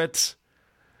alarm to it.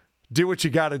 Do what you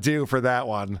got to do for that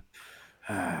one.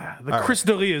 The Chris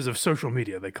D'Elias of social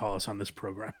media, they call us on this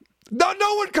program.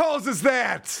 No one calls us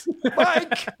that.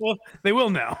 Mike. Well, they will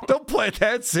now. Don't plant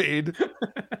that seed.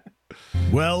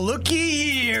 Well,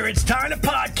 looky here. It's time to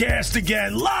podcast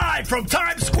again, live from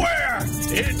Times Square.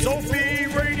 It's Opie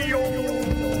Radio.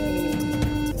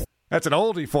 That's an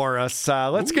oldie for us.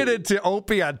 Let's get into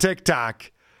Opie on TikTok.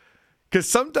 Because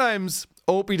sometimes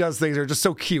Opie does things that are just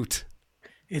so cute.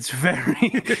 It's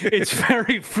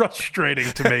very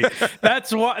frustrating to me.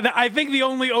 That's why I think the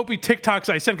only Opie TikToks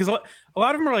I sent, because a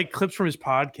lot of them are like clips from his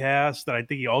podcast that I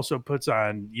think he also puts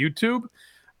on YouTube.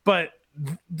 But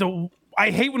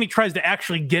I hate when he tries to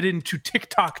actually get into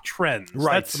TikTok trends.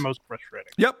 Right. That's the most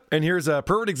frustrating. Yep. And here's a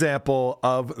perfect example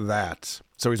of that.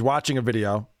 So he's watching a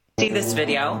video. See this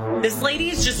video? This lady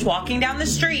is just walking down the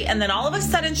street, and then all of a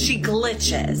sudden she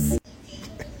glitches.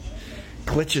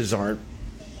 Glitches aren't.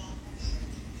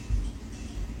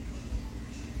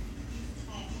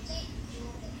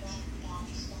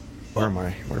 Where am I?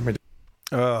 What am I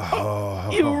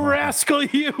doing? You rascal,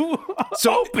 you.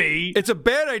 So Opie. It's a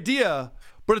bad idea,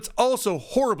 but it's also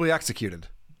horribly executed.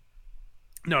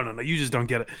 No. You just don't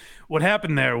get it. What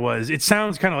happened there was, it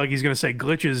sounds kind of like he's going to say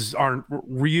glitches aren't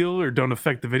real or don't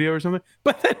affect the video or something.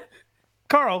 But then,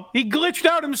 Carl, he glitched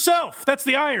out himself. That's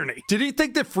the irony. Did he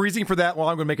think that freezing for that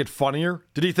long would make it funnier?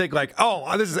 Did he think like,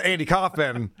 oh, this is Andy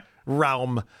Kaufman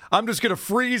realm. I'm just going to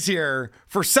freeze here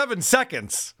for 7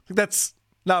 seconds. That's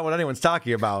not what anyone's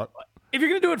talking about. If you're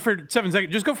going to do it for 7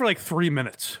 seconds, just go for like 3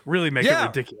 minutes. Really make it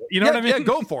ridiculous. You know what I mean? Yeah,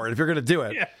 go for it if you're going to do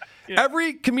it. Yeah.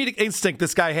 Every comedic instinct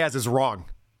this guy has is wrong.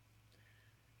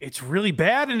 It's really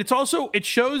bad. And it's also, it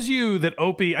shows you that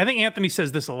Opie, I think Anthony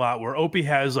says this a lot, where Opie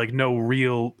has like no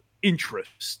real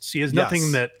interests. He has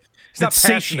nothing that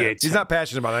satiates him. He's not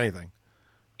passionate about anything.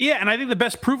 Yeah, and I think the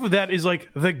best proof of that is like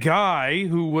the guy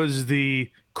who was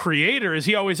the creator, as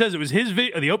he always says, it was his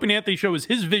the Opie and Anthony show was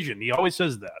his vision. He always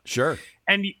says that. Sure.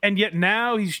 And yet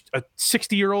now he's a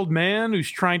 60-year-old man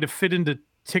who's trying to fit into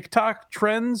TikTok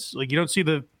trends. Like, you don't see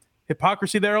the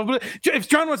hypocrisy there. If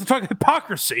John wants to talk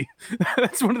hypocrisy,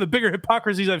 that's one of the bigger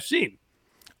hypocrisies I've seen.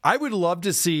 I would love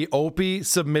to see Opie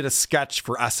submit a sketch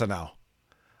for SNL.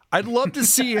 I'd love to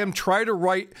see him try to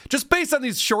write, just based on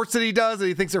these shorts that he does that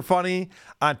he thinks are funny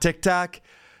on TikTok,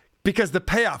 because the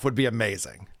payoff would be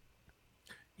amazing.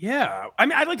 Yeah. I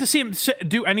mean, I'd like to see him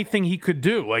do anything he could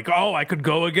do. Like, I could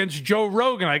go against Joe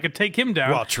Rogan. I could take him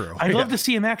down. Well, true. I'd love to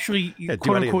see him actually,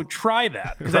 quote unquote, try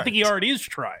that. Because I think he already is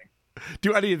trying.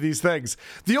 Do any of these things.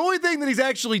 The only thing that he's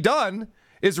actually done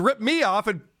is rip me off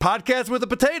and podcast with a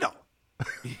potato.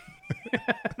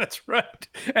 That's right.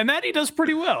 And that he does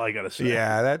pretty well, I got to say.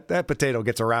 Yeah, that potato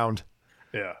gets around.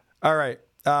 Yeah. All right.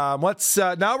 Let's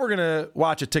now we're going to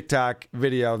watch a TikTok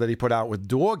video that he put out with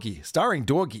Doggy, starring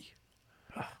Doggy.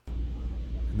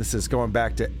 And this is going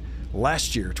back to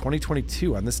last year,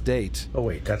 2022, on this date. Oh,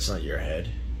 wait, that's not your head.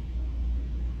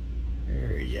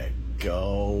 There you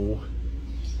go.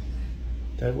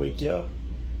 Did I wake you up?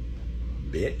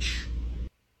 Bitch.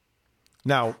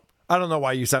 Now, I don't know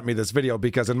why you sent me this video,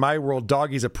 because in my world,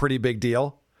 Doggy's a pretty big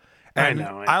deal. And I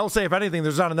know. I'll say, if anything,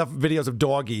 there's not enough videos of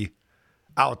Doggy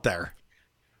out there.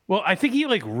 Well, I think he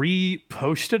like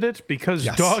reposted it because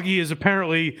Doggy is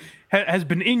apparently has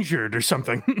been injured or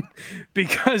something.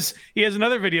 Because he has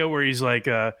another video where he's like,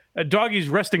 Doggy's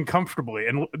resting comfortably,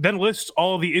 and then lists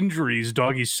all the injuries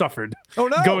Doggy suffered. Oh,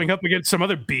 no. Going up against some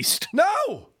other beast.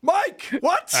 No, Mike,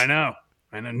 what? I know.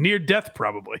 Near death,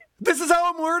 probably. This is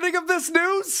how I'm learning of this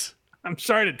news? I'm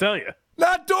sorry to tell you.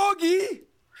 Not Doggy.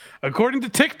 According to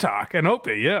TikTok and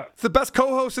Opie, yeah. It's the best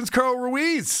co-host since Carl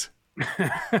Ruiz.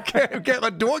 Can't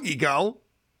let Doggy go.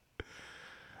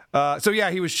 So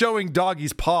yeah, he was showing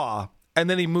Doggy's paw, and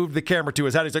then he moved the camera to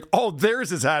his head. He's like, oh, there's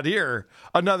his head here.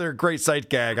 Another great sight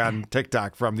gag on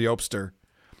TikTok from the Opster.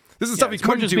 This is stuff he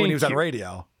couldn't do when he was on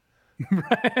radio.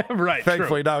 Right.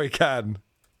 Thankfully, now he can.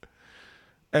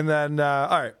 And then, all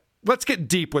right, let's get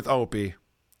deep with Opie.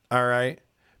 All right?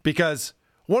 Because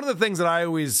one of the things that I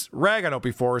always rag on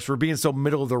Opie for is for being so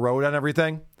middle of the road on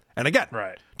everything. And again,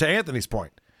 to Anthony's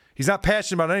point, he's not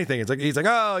passionate about anything. He's like,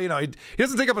 oh, he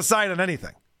doesn't take up a side on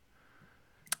anything.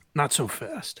 Not so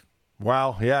fast.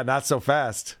 Wow. Yeah, not so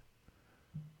fast.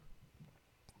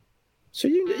 So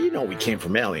you know we came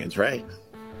from aliens, right?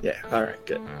 Yeah. All right.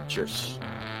 Good. Cheers.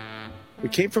 We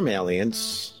came from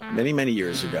aliens many, many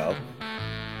years ago.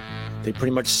 They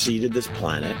pretty much seeded this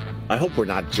planet. I hope we're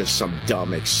not just some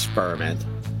dumb experiment.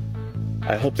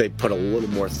 I hope they put a little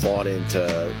more thought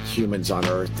into humans on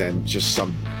Earth than just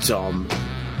some dumb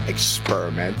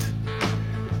experiment.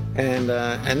 And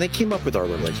they came up with our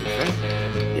religion, right?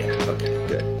 Yeah, okay,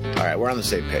 good. All right, we're on the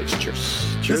same page. Cheers.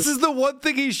 Cheers. This is the one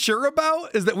thing he's sure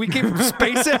about, is that we came from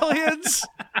space aliens?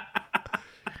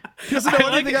 He doesn't know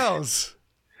anything else.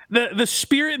 The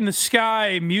Spirit in the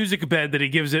Sky music bed that he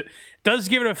gives it does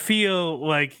give it a feel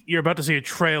like you're about to see a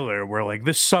trailer where, like,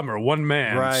 this summer, one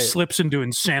man slips into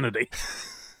insanity.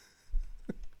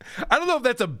 I don't know if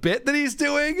that's a bit that he's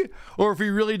doing or if he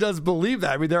really does believe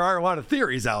that. I mean, there are a lot of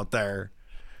theories out there.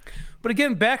 But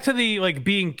again, back to the, like,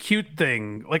 being cute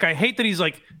thing. Like, I hate that he's,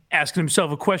 like, asking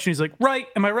himself a question. He's like, right,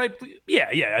 am I right?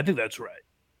 Yeah, I think that's right.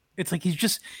 It's like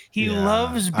he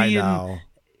loves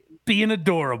being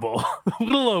adorable.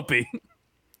 Little Opie.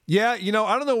 Yeah, I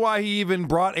don't know why he even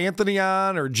brought Anthony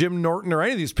on or Jim Norton or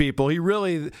any of these people.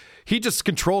 He just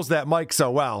controls that mic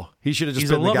so well. He should have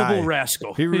just been the guy. He's a lovable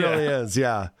rascal. He really is,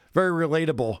 yeah. Very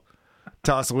relatable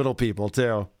to us little people,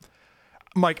 too.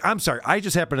 Mike, I'm sorry. I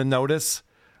just happened to notice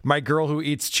my girl who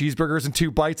eats cheeseburgers in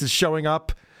 2 bites is showing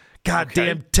up.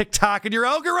 Goddamn TikTok and your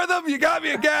algorithm. You got me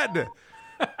again.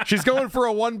 She's going for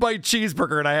a 1-bite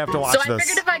cheeseburger, and I have to watch this. So I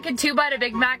figured if I could 2-bite a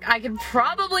Big Mac, I could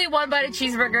probably 1-bite a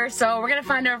cheeseburger. So we're going to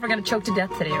find out if we're going to choke to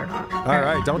death today or not. All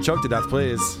right, don't choke to death,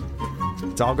 please.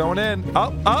 It's all going in.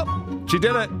 Oh, she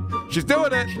did it. She's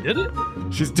doing it. She did it?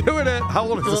 She's doing it. How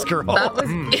old is this girl? That was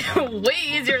way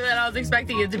easier than I was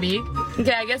expecting it to be.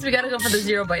 Okay, I guess we got to go for the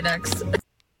 0-bite next.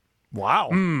 Wow.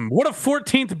 What a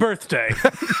 14th birthday.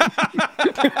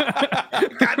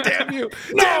 God damn you.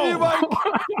 No! Damn you, Mike.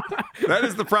 That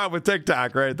is the problem with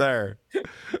TikTok right there.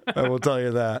 I will tell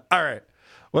you that. All right.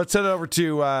 Let's head over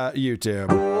to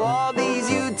YouTube. Who are these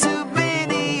YouTube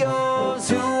videos?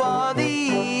 Who are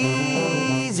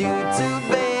these YouTube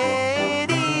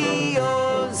videos?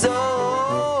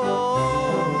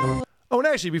 Oh, and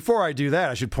actually, before I do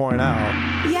that, I should point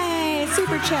out. Yay,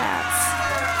 super chats.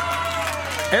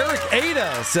 Eric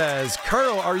Ada says,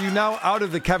 Carl, are you now out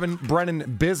of the Kevin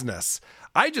Brennan business?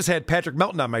 I just had Patrick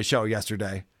Melton on my show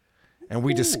yesterday, and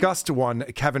we discussed one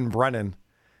Kevin Brennan,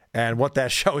 and what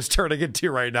that show is turning into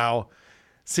right now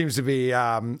seems to be,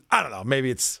 I don't know,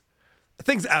 maybe it's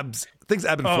things ebb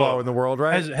and flow in the world,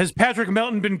 right? Has Patrick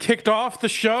Melton been kicked off the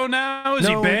show now? Is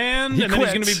he banned? He and quit.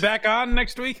 Then he's going to be back on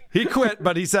next week? He quit,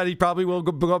 but he said he probably will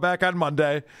go back on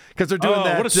Monday because they're doing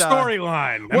that. What a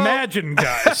storyline. Imagine,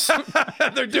 guys.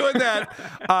 They're doing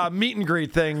that meet and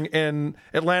greet thing in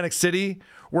Atlantic City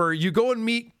where you go and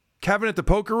meet Kevin at the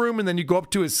poker room and then you go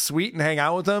up to his suite and hang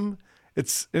out with him.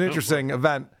 It's an interesting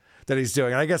event that he's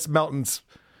doing. And I guess Melton's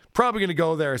probably going to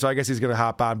go there, so I guess he's going to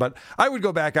hop on. But I would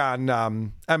go back on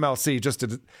MLC just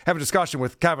to have a discussion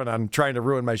with Kevin on trying to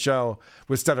ruin my show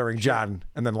with Stuttering John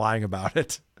and then lying about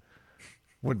it.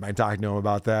 Wouldn't mind talking to him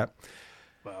about that.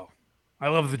 Well, I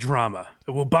love the drama.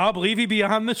 Will Bob Levy be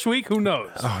on this week? Who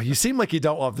knows? Oh, you seem like you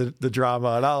don't love the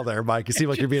drama at all there, Mike. You seem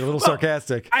like you're being a little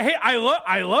sarcastic. I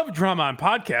love drama on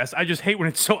podcasts. I just hate when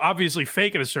it's so obviously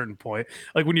fake at a certain point.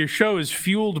 Like when your show is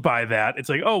fueled by that, it's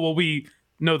like, oh, well, we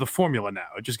know the formula now.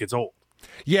 It just gets old.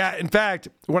 Yeah, in fact,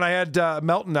 when I had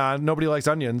Melton on, Nobody Likes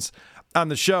Onions, on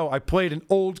the show, I played an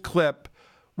old clip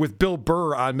with Bill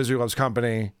Burr on Misery Loves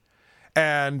Company,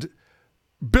 and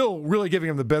Bill really giving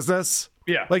him the business.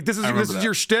 Yeah, like this is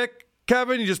your shtick,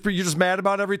 Kevin. You're just mad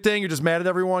about everything. You're just mad at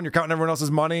everyone. You're counting everyone else's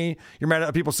money. You're mad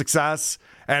at people's success,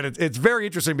 and it's very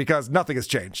interesting because nothing has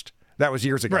changed. That was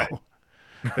years ago. Right.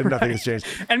 And nothing has changed.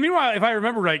 And meanwhile, if I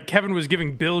remember right, Kevin was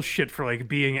giving Bill shit for like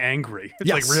being angry. It's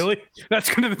like, really?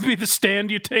 That's going to be the stand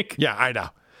you take? Yeah, I know.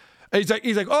 He's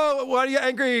like, oh, why are you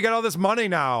angry? You got all this money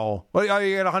now. What,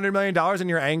 you got $100 million and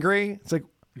you're angry? It's like,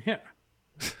 yeah.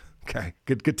 Okay,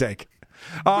 good take.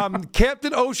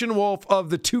 Captain Ocean Wolf of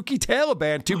the Tukey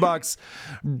Taliban, $2.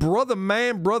 Brother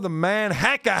man,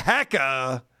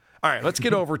 hacka. All right, let's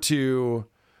get over to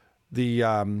the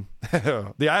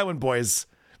the Island Boys.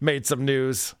 Made some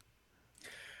news.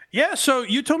 Yeah, so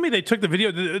you told me they took the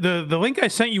video. The link I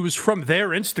sent you was from their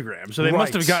Instagram. So they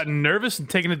must have gotten nervous and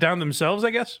taken it down themselves,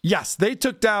 I guess? Yes, they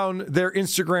took down their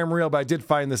Instagram reel, but I did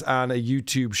find this on a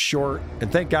YouTube short,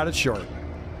 and thank God it's short.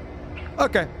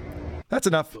 Okay, that's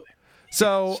enough.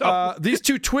 So these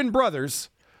two twin brothers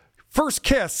first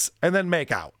kiss and then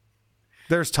make out.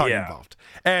 There's tongue involved.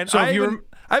 And so I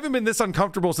haven't been this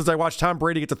uncomfortable since I watched Tom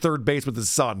Brady get to third base with his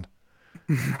son.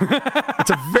 It's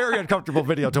a very uncomfortable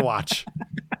video to watch.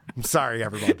 I'm sorry,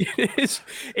 everybody.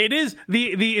 It is.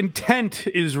 The intent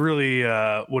is really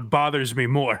what bothers me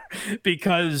more,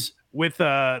 because with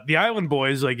the Island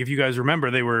Boys, like if you guys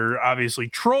remember, they were obviously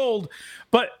trolled.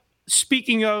 But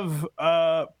speaking of,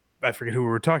 I forget who we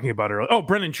were talking about earlier. Oh,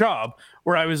 Brennan Schaub,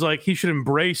 where I was like, he should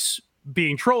embrace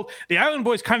being trolled. The Island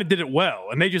Boys kind of did it well,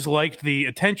 and they just liked the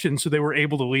attention, so they were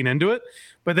able to lean into it.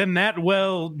 But then that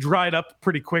well dried up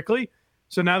pretty quickly.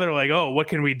 So now they're like, oh, what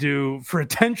can we do for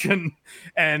attention?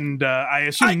 And I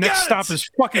assume next stop is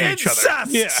fucking Incest! each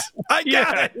other. Yeah, I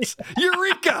got it.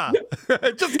 Eureka!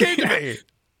 It just came to me.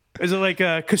 Is it like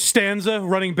Costanza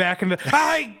running back into?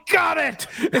 I got it.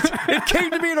 It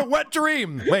came to me in a wet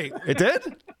dream. Wait, it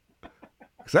did?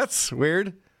 That's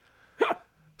weird.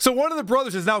 So one of the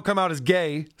brothers has now come out as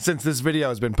gay since this video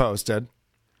has been posted.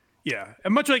 Yeah,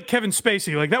 and much like Kevin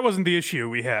Spacey, like that wasn't the issue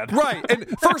we had. Right, and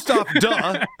first off,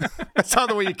 duh, that's not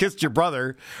the way you kissed your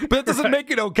brother, but that doesn't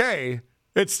make it okay.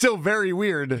 It's still very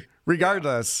weird,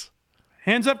 regardless.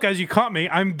 Hands up, guys, you caught me.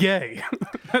 I'm gay.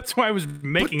 That's why I was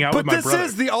making out with my brother. But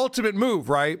this is the ultimate move,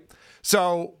 right?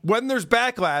 So when there's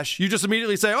backlash, you just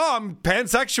immediately say, oh, I'm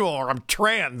pansexual or I'm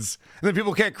trans, and then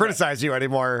people can't criticize you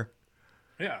anymore.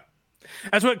 Yeah.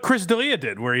 That's what Chris D'Elia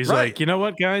did, where he's like, you know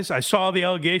what, guys? I saw the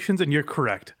allegations, and you're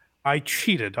correct. I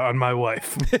cheated on my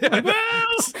wife. Like,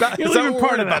 well, you're leaving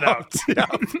part of that out.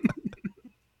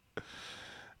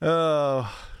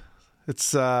 Yeah.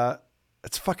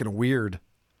 It's fucking weird.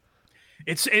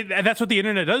 That's what the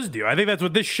internet does do. I think that's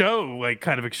what this show like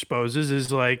kind of exposes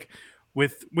is like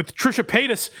with Trisha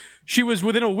Paytas. She was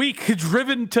within a week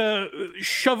driven to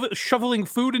shoveling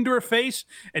food into her face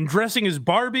and dressing as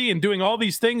Barbie and doing all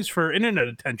these things for internet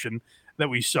attention that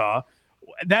we saw.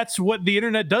 That's what the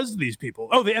internet does to these people.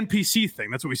 Oh, the NPC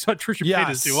thing. That's what we saw Trisha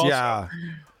Paytas do also. Yeah.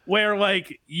 Where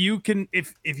like you can,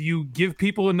 if you give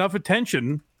people enough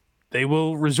attention, they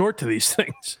will resort to these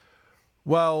things.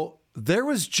 Well, there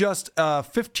was just a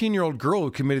 15-year-old girl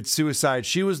who committed suicide.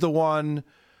 She was the one,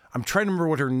 I'm trying to remember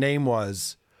what her name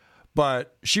was,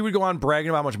 but she would go on bragging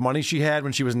about how much money she had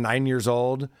when she was 9 years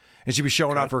old, and she'd be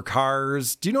showing off her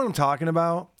cars. Do you know what I'm talking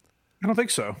about? I don't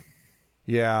think so.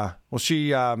 Yeah. Well, she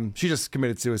just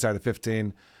committed suicide at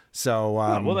 15. So,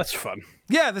 well, that's fun.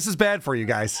 Yeah, this is bad for you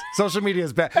guys. Social media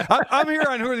is bad. I'm here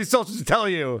on Who Are These Socials to tell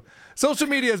you, social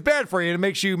media is bad for you and it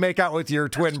makes you make out with your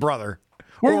twin brother.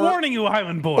 We're warning you,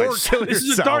 Island Boys. Or kill this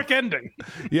yourself. is a dark ending.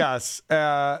 Yes.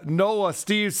 Noah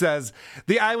Steve says,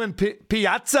 the Island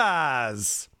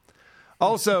Piazzas.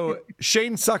 Also,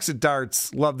 Shane sucks at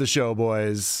darts. Love the show,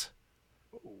 boys.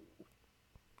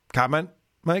 Comment,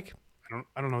 Mike?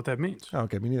 I don't know what that means. Oh,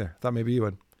 okay, me neither. Thought maybe you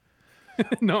would.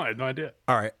 No, I had no idea.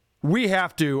 All right. We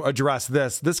have to address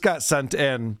this. This got sent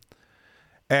in,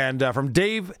 and from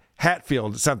Dave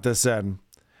Hatfield sent this in,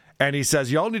 and he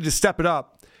says, y'all need to step it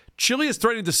up. Chili is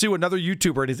threatening to sue another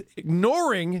YouTuber and is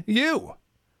ignoring you.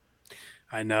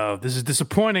 I know. This is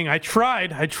disappointing. I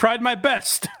tried my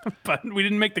best, but we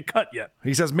didn't make the cut yet.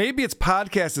 He says maybe it's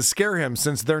podcasts to scare him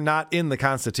since they're not in the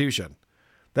Constitution.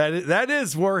 That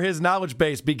is where his knowledge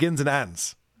base begins and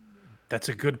ends. That's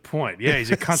a good point. Yeah,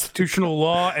 he's a constitutional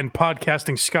law and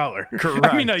podcasting scholar. Correct.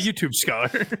 I mean, a YouTube scholar.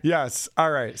 Yes.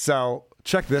 All right. So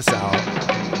check this out.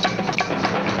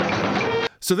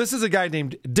 So this is a guy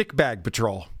named Dickbag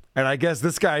Patrol. And I guess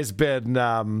this guy's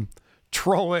been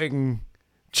trolling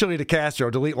Chili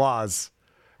DeCastro, Delete Laws,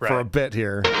 for a bit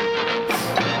here.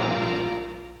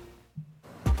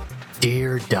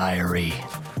 Dear Diary,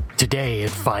 today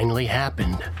it finally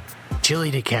happened.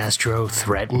 Chili DeCastro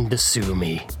threatened to sue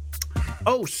me.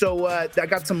 Oh, so I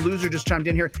got some loser just chimed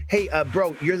in here. Hey,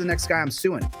 bro, you're the next guy I'm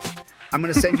suing. I'm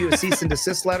going to send you a cease and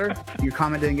desist letter. Your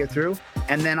comment didn't get through.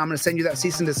 And then I'm going to send you that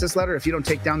cease and desist letter. If you don't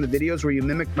take down the videos where you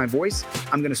mimic my voice,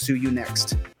 I'm going to sue you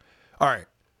next. All right.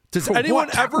 Does anyone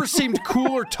ever seem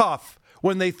cool or tough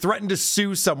when they threaten to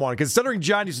sue someone? Considering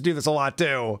John used to do this a lot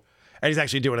too. And he's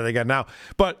actually doing it again now.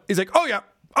 But he's like, oh, yeah,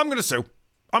 I'm going to sue.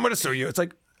 I'm going to sue you. It's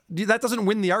like, that doesn't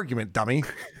win the argument, dummy.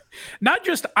 Not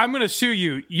just I'm going to sue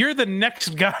you. You're the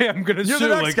next guy I'm going to sue. You're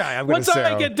the next guy I'm going to sue.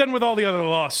 Once I get done with all the other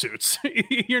lawsuits,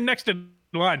 you're next in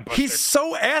line, Buster. He's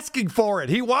so asking for it.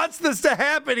 He wants this to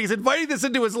happen. He's inviting this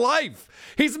into his life.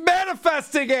 He's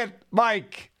manifesting it,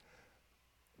 Mike.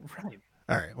 Right.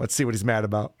 All right, let's see what he's mad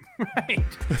about. Right.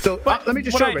 So let me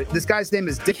just show you. This guy's name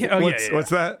is Dick. What's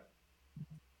that?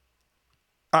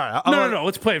 All right. No.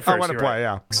 Let's play it first. I want to play,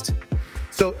 yeah.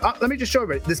 So let me just show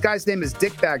you. This guy's name is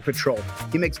Dickbag Patrol.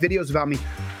 He makes videos about me.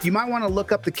 You might want to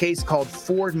look up the case called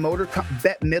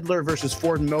Bette Midler versus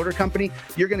Ford Motor Company.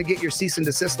 You're going to get your cease and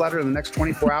desist letter in the next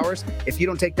 24 hours. If you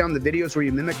don't take down the videos where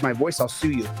you mimic my voice, I'll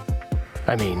sue you.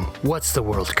 I mean, what's the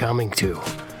world coming to?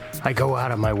 I go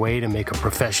out of my way to make a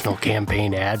professional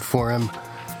campaign ad for him.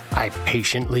 I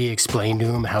patiently explained to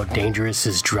him how dangerous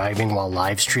his driving while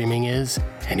live streaming is,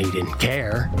 and he didn't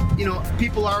care. You know,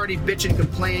 people already bitch and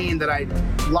complain that I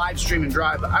live stream and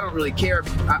drive, but I don't really care.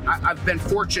 I've been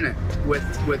fortunate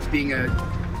with being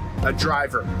a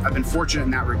driver. I've been fortunate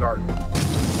in that regard.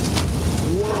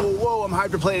 Whoa, I'm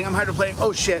hydroplaning.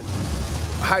 Oh, shit.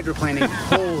 Hydroplaning.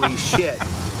 Holy shit.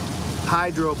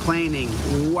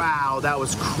 Hydroplaning. Wow, that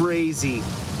was crazy.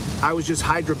 I was just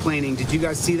hydroplaning. Did you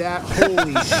guys see that?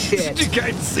 Holy shit. Did you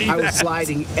guys see that? I that? was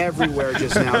sliding everywhere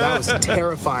just now. That was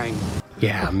terrifying.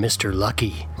 Yeah, Mr.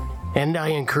 Lucky. And I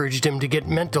encouraged him to get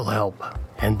mental help.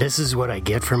 And this is what I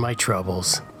get for my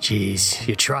troubles. Jeez,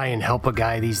 you try and help a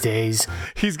guy these days.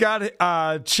 He's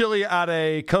got chili on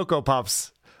a Cocoa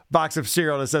Puffs box of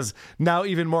cereal that says, now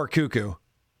even more cuckoo.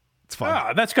 It's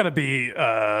fun. That's got to be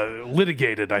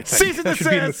litigated, I think. Cease and that should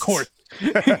be in the court.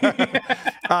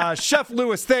 Chef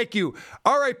Lewis, thank you.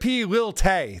 R.I.P. Lil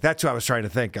Tay. That's who I was trying to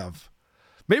think of.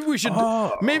 Maybe we should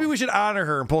honor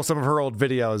her and pull some of her old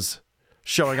videos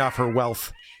showing off her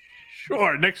wealth.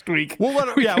 Sure, next week. We'll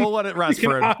let it rest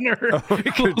for a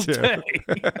week or two.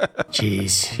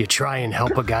 Jeez, you try and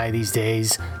help a guy these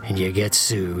days, and you get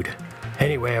sued.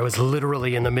 Anyway, I was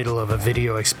literally in the middle of a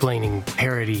video explaining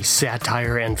parody,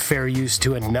 satire, and fair use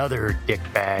to another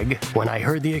dickbag when I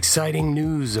heard the exciting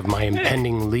news of my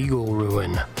impending legal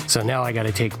ruin. So now I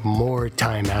gotta take more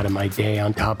time out of my day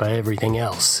on top of everything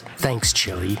else. Thanks,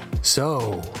 Chili.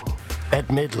 So,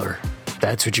 Bette Midler,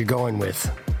 that's what you're going with.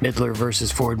 Midler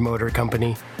versus Ford Motor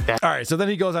Company. All right, so then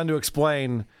he goes on to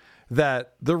explain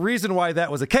that the reason why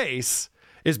that was the case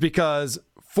is because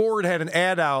Ford had an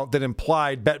ad out that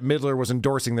implied Bette Midler was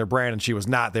endorsing their brand, and she was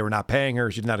not. They were not paying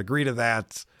her. She did not agree to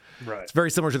that. Right. It's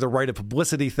very similar to the right of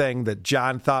publicity thing that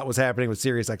John thought was happening with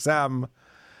SiriusXM.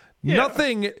 Yeah.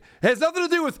 Has nothing to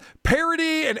do with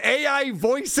parody and AI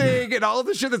voicing and all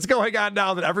the shit that's going on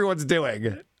now that everyone's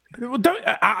doing. Well,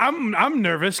 I'm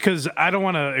nervous because I don't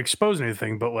want to expose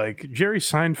anything, but like Jerry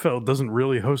Seinfeld doesn't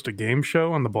really host a game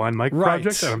show on the Blind Mike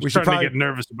Project. And I'm starting to get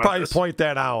nervous about this. Point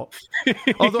that out.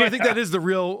 Although I think that is the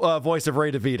real voice of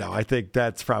Ray DeVito. I think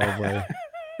that's probably.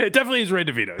 It definitely is Ray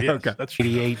DeVito. Yes, okay. That's true.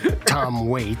 88 Tom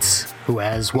Waits, who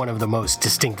has one of the most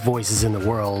distinct voices in the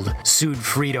world, sued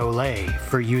Frito-Lay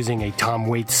for using a Tom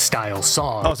Waits style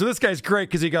song. Oh, so this guy's great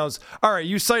because he goes, all right,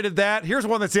 you cited that. Here's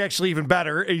one that's actually even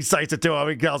better. He cites it to him.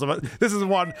 He tells him, this is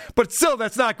one. But still,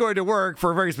 that's not going to work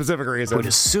for a very specific reason. Would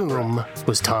assume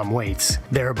was Tom Waits,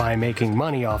 thereby making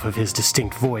money off of his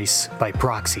distinct voice by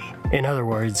proxy. In other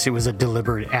words, it was a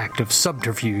deliberate act of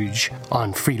subterfuge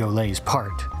on Frito-Lay's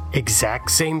part. Exact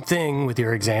same thing with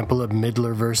your example of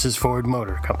Midler versus Ford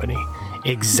Motor Company.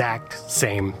 Exact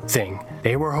same thing.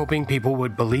 They were hoping people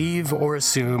would believe or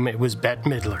assume it was Bette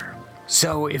Midler.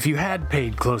 So if you had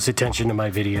paid close attention to my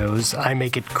videos, I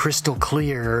make it crystal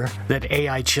clear that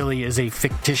AI Chili is a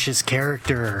fictitious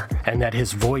character and that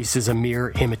his voice is a mere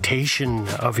imitation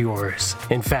of yours.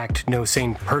 In fact, no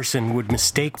sane person would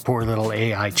mistake poor little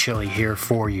AI Chili here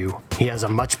for you. He has a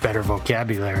much better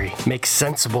vocabulary, makes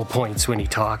sensible points when he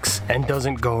talks, and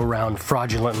doesn't go around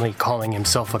fraudulently calling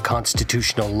himself a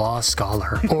constitutional law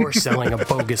scholar or selling a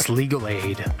bogus legal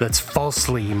aid that's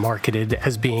falsely marketed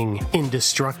as being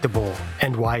indestructible.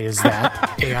 And why is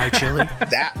that, AI Chili?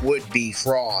 That would be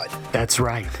fraud. That's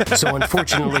right. So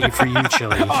unfortunately for you,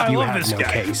 Chili, you have no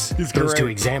case. Those two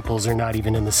examples are not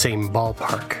even in the same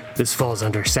ballpark. This falls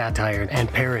under satire and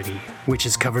parody, which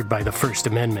is covered by the First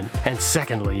Amendment. And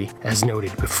secondly, as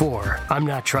noted before, I'm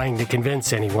not trying to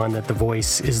convince anyone that the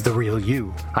voice is the real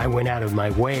you. I went out of my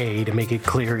way to make it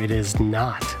clear it is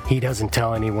not. He doesn't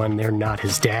tell anyone they're not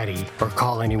his daddy, or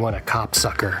call anyone a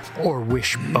copsucker, or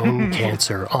wish bone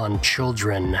cancer on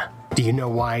children. Do you know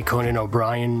why Conan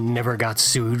O'Brien never got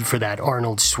sued for that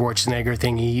Arnold Schwarzenegger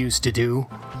thing he used to do?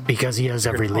 Because he has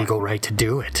every legal right to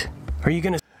do it. Are you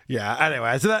gonna... Yeah,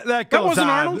 anyway, so that goes wasn't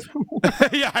on. Arnold?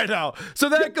 Yeah, I know. So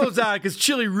that goes on because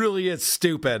Chili really is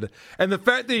stupid. And the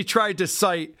fact that he tried to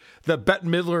cite the Bette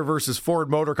Midler versus Ford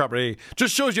Motor Company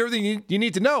just shows you everything you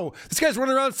need to know. This guy's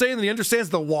running around saying that he understands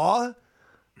the law.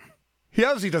 He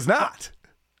obviously does not.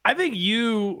 I think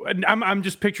I'm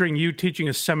just picturing you teaching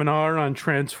a seminar on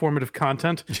transformative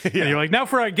content. Yeah. And you're like, now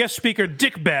for our guest speaker,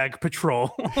 Dickbag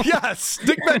Patrol. Yes,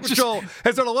 Dickbag Patrol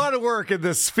has done a lot of work in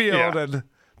this field. Yeah. And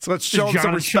so let's show them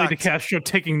some respect. Chili DeCastro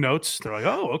taking notes. They're like,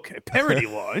 oh, okay. Parody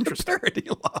law. Interesting. Parody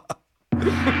law.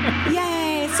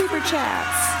 Yay, super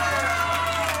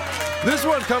chats. This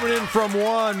one coming in from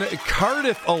one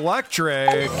Cardiff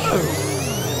Electric.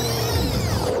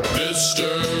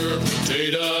 Mr.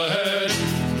 Potato Head,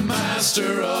 my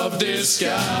master of disguise.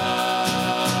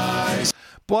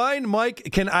 Blind Mike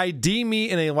can ID me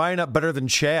in a lineup better than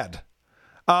Chad.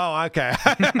 Oh, okay.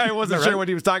 I wasn't sure what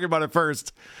he was talking about at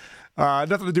first.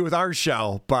 Nothing to do with our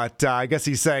show, but I guess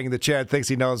he's saying that Chad thinks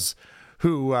he knows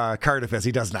who Cardiff is.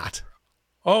 He does not.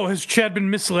 Oh, has Chad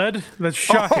been misled? That's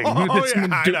shocking.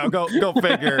 I know. Go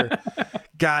figure.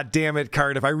 God damn it,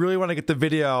 Cardiff. I really want to get the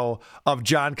video of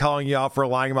John calling you out for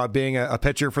lying about being a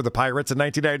pitcher for the Pirates in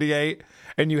 1998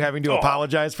 and you having to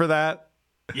apologize for that.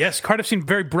 Yes, Cardiff seemed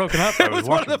very broken up. It was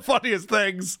one of the funniest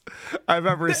things I've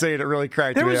ever seen. It really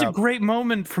cracked me up. There was a great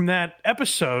moment from that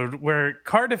episode where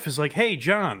Cardiff is like, hey,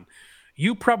 John,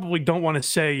 you probably don't want to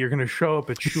say you're going to show up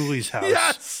at Shuli's house.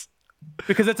 Yes!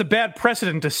 Because that's a bad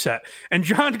precedent to set. And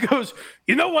John goes,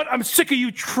 you know what? I'm sick of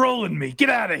you trolling me. Get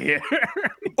out of here.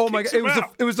 Oh, my God.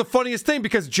 It was the funniest thing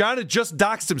because John had just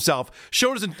doxed himself,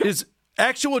 showed his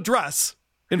actual address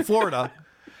in Florida.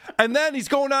 And then he's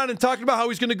going on and talking about how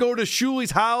he's going to go to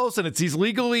Shuli's house and he's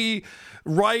legally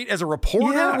right as a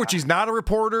reporter, which he's not a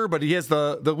reporter, but he has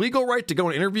the legal right to go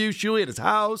and interview Shuli at his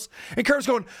house. And Carter's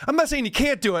going, I'm not saying you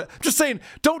can't do it. I'm just saying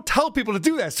don't tell people to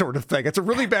do that sort of thing. It's a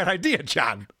really bad idea,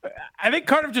 John. I think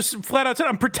Carter just flat out said,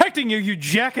 I'm protecting you, you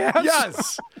jackass.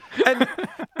 Yes.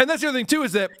 And that's the other thing, too,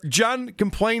 is that John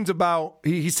complains about,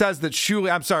 he says that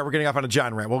Shuli, I'm sorry, we're getting off on a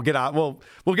John rant. We'll get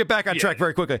back on track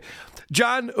very quickly.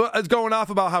 John is going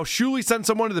off about how Shuli sent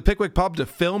someone to the Pickwick pub to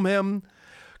film him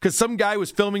because some guy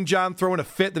was filming John throwing a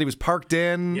fit that he was parked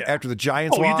in after the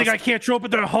Giants lost. You think I can't show up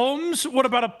at their homes? What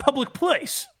about a public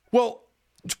place? Well,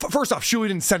 first off, Shuli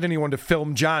didn't send anyone to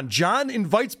film John. John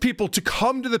invites people to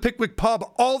come to the Pickwick pub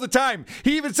all the time.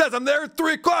 He even says, I'm there at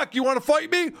 3 o'clock. You want to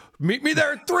fight me? Meet me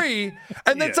there at 3.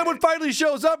 And then someone finally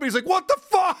shows up and he's like, what the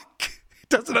fuck? He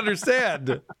doesn't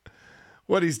understand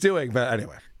what he's doing. But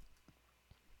anyway,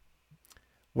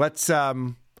 let's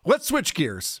switch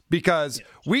gears because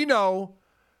we know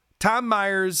Tom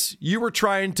Myers, you were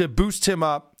trying to boost him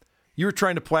up. You were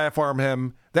trying to platform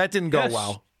him. That didn't go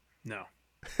well. No.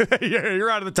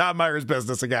 You're out of the Tom Myers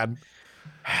business again.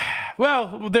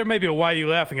 Well, there may be a Why You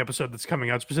Laughing episode that's coming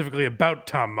out specifically about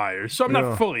Tom Myers, so I'm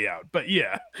not fully out, but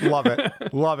yeah. Love it.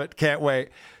 Love it. Can't wait.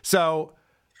 So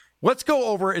let's go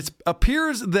over. It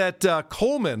appears that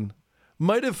Coleman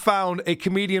might have found a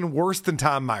comedian worse than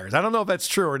Tom Myers. I don't know if that's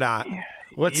true or not.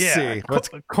 Let's see.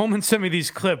 Coleman sent me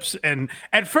these clips, and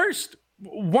at first,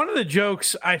 one of the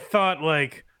jokes I thought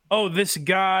like, oh, this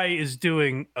guy is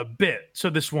doing a bit, so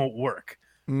this won't work.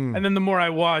 And then the more I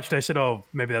watched, I said, oh,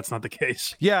 maybe that's not the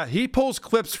case. Yeah, he pulls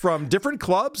clips from different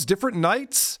clubs, different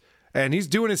nights, and he's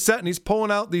doing his set, and he's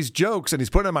pulling out these jokes, and he's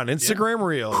putting them on Instagram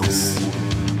Reels.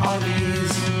 Are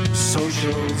these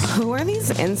socials? Who are these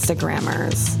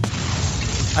Instagrammers?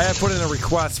 I have put in a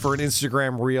request for an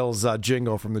Instagram Reels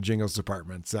jingle from the Jingles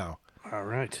department, so. All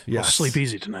right. Yes. I'll sleep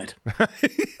easy tonight.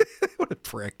 What a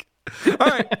prick. All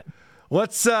right.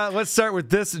 Let's start with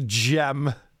this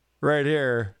gem right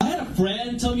here. I had a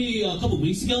friend tell me a couple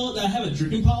weeks ago that I have a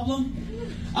drinking problem.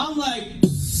 I'm like,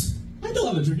 I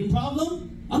don't have a drinking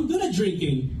problem. I'm good at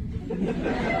drinking.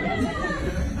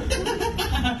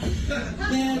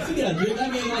 Man, forget a drink.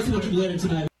 I'll see what you later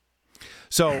tonight.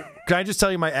 So, can I just tell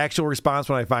you my actual response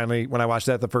when I watched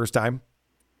that the first time?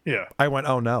 Yeah. I went,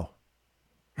 oh no.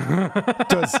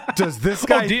 Does this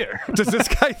guy does this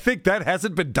guy think that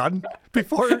hasn't been done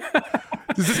before?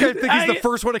 Does this guy think he's the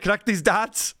first one to connect these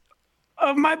dots?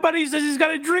 My buddy says he's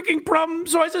got a drinking problem,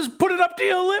 so I says put it up to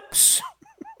your lips.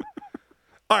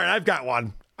 All right, I've got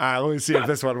one. Let me see if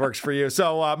this one works for you.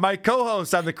 So my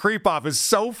co-host on the Creep Off is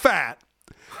so fat.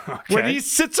 Okay. When he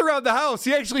sits around the house,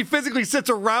 he actually physically sits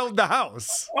around the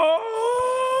house.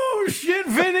 Oh, shit,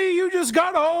 Vinny, you just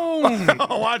got home.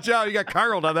 Oh, watch out. You got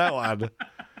Carled on that one.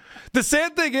 The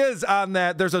sad thing is on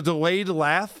that, there's a delayed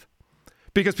laugh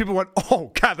because people went,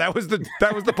 oh, God, that was the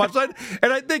punchline.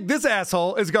 And I think this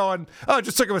asshole is going, oh, it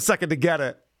just took him a second to get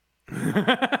it.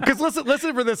 Because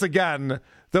listen for this again,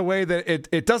 the way that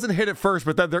it doesn't hit at first,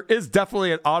 but then there is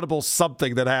definitely an audible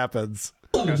something that happens.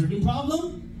 I don't have a drinking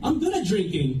problem. I'm good at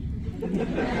drinking.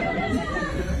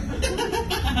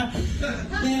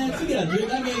 Man, forget a drink.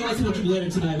 I'll see what you later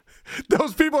tonight.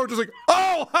 Those people are just like,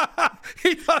 oh,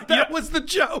 he thought that was the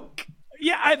joke.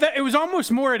 Yeah, it was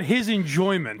almost more at his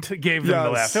enjoyment gave them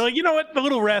the laugh. They're like, you know what? The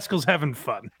little rascal's having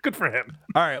fun. Good for him.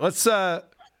 All right, let's,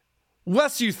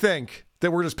 lest you think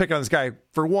that we're just picking on this guy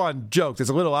for one joke that's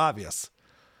a little obvious.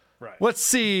 Right. Let's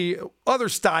see other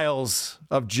styles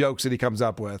of jokes that he comes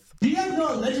up with. Do you guys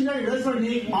know a legendary wrestler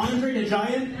named Andre the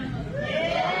Giant?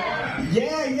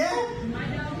 Yeah.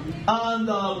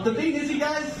 The thing is, you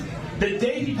guys, the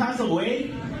day he passed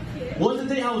away was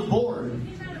the day I was born.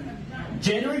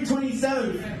 January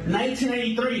 27th,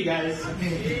 1993, you guys.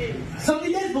 Some of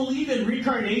you guys believe in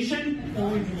reincarnation?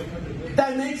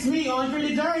 That makes me Andre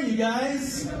the Giant, you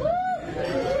guys.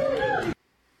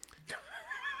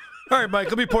 All right, Mike,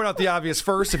 let me point out the obvious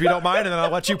first, if you don't mind, and then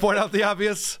I'll let you point out the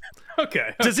obvious.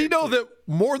 Okay. Does he know that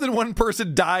more than one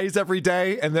person dies every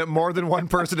day and that more than one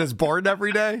person is born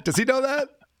every day? Does he know that?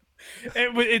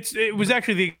 It was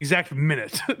actually the exact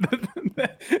minute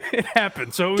it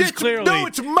happened, so it was clearly. No,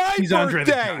 it's my he's Andre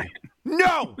the birthday.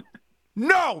 Giant.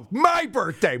 No, my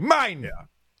birthday, mine.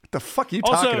 What the fuck are you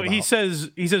talking about? Also, he says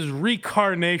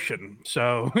recarnation,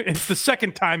 so it's the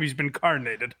second time he's been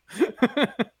carnated.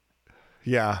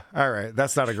 Yeah, all right,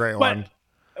 that's not a great one.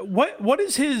 What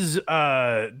is his?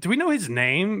 Do we know his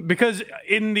name? Because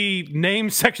in the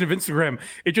name section of Instagram,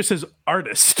 it just says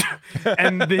artist,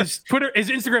 and his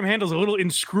Instagram handle is a little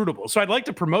inscrutable. So I'd like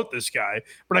to promote this guy,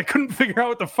 but I couldn't figure out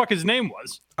what the fuck his name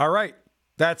was. All right,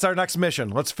 that's our next mission.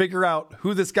 Let's figure out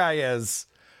who this guy is,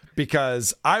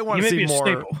 because I want to see more.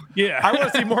 Staple. Yeah, I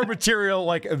want to see more material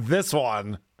like this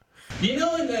one. You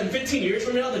know, in 15 years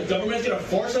from now, the government's gonna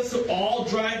force us to all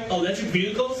drive electric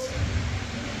vehicles.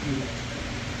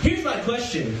 Here's my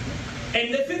question.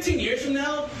 In the 15 years from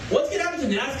now, what's going to happen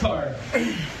to NASCAR?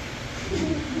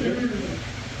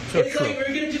 It's like we're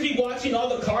going to just be watching all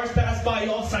the cars pass by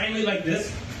all silently like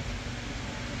this.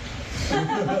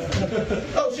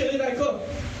 Oh shit, look at that car.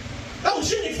 Oh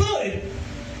shit, it exploded.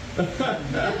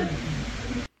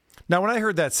 Now, when I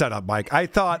heard that setup, Mike, I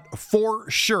thought for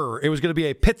sure it was going to be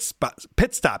a pit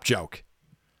stop joke.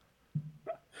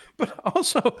 But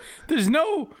also,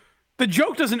 the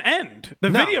joke doesn't end. The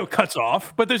video cuts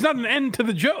off, but there's not an end to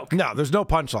the joke. No, there's no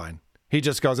punchline. He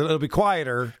just goes, it'll be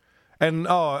quieter, and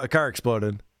a car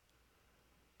exploded.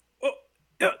 Oh,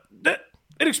 yeah,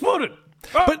 it exploded.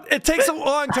 But it takes a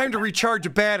long time to recharge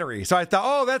a battery. So I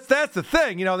thought, that's the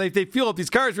thing. You know, they fuel up these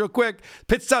cars real quick.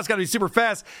 Pit stop's got to be super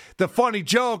fast. The funny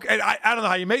joke, and I don't know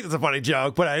how you make this a funny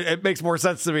joke, but it makes more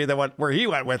sense to me than where he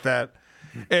went with it,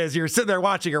 is you're sitting there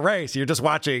watching a race. You're just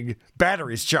watching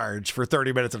batteries charge for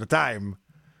 30 minutes at a time.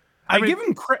 I give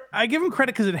him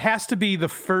credit because it has to be the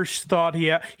first thought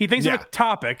he thinks of a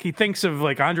topic. He thinks of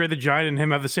like Andre the Giant and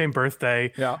him have the same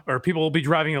birthday, or people will be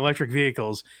driving electric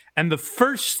vehicles. And the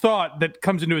first thought that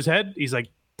comes into his head, he's like,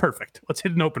 perfect. Let's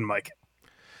hit an open mic.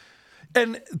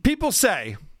 And people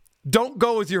say, don't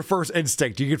go with your first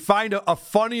instinct. You could find a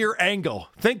funnier angle.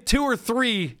 Think 2 or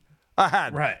 3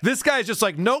 ahead. Right. This guy's just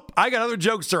like, nope, I got other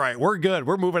jokes to write. We're good.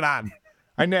 We're moving on.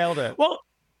 I nailed it. Well,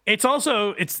 it's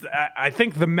I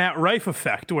think the Matt Rife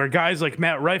effect, where guys like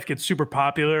Matt Rife get super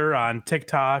popular on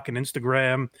TikTok and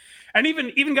Instagram, and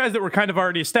even guys that were kind of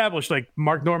already established, like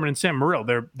Mark Norman and Sam Morril,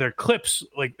 their clips,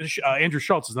 like Andrew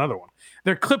Schultz is another one.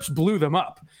 Their clips blew them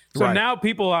up. So now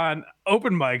people on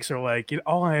open mics are like,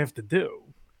 all I have to do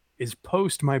is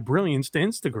post my brilliance to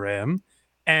Instagram,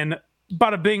 and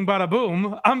bada bing, bada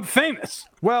boom, I'm famous.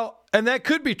 Well, and that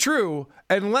could be true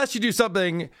unless you do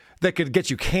something that could get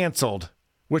you canceled,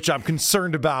 which I'm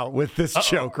concerned about with this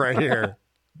joke right here.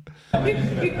 So,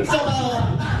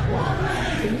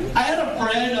 I had a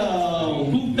friend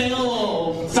who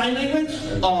failed sign language,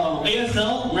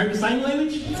 ASL, American Sign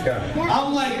Language.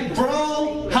 I'm like,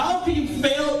 bro, how can you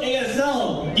fail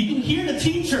ASL? You can hear the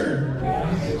teacher.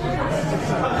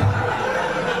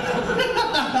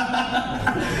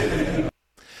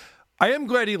 I am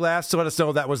glad he laughed to let us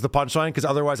know that was the punchline, because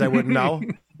otherwise I wouldn't know.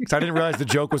 Because I didn't realize the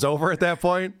joke was over at that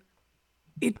point.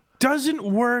 It doesn't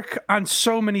work on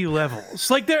so many levels.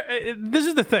 Like this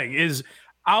is the thing, is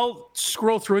I'll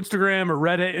scroll through Instagram or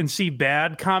Reddit and see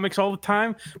bad comics all the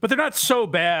time, but they're not so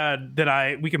bad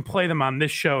that we can play them on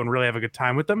this show and really have a good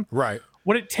time with them. Right.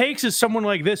 What it takes is someone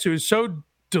like this who is so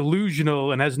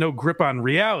delusional and has no grip on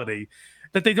reality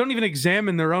that they don't even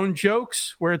examine their own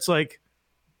jokes, where it's like,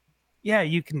 yeah,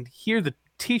 you can hear the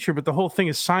teacher, but the whole thing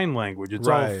is sign language. It's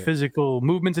all physical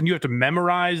movements, and you have to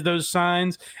memorize those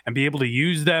signs and be able to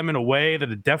use them in a way that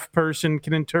a deaf person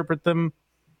can interpret them.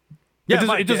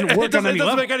 Yeah, it doesn't work on any level. It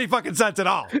doesn't make any fucking sense at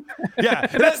all. Yeah,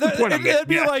 That's the point of it. It'd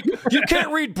be like, you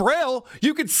can't read Braille.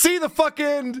 You can see the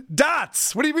fucking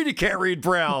dots. What do you mean you can't read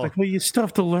Braille? Like, well, you still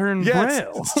have to learn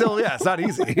Braille. It's not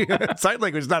easy. Sign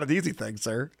language is not an easy thing,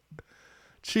 sir.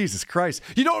 Jesus Christ.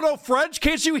 You don't know French?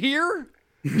 Can't you hear?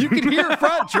 You can hear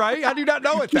French, right? How do you not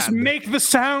know it? Just make the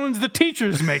sounds the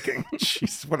teacher's making.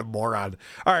 Jeez, what a moron.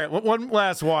 All right, one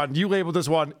last one. You labeled this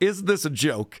one. Is this a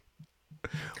joke?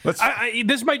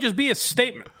 This might just be a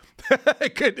statement.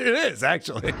 It is,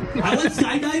 actually. I went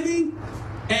skydiving,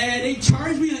 and they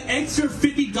charged me an extra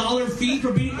 $50 fee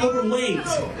for being overweight.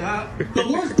 The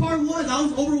worst part was I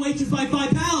was overweight just by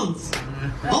 5 pounds.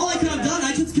 All I could have done,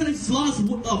 I just could have lost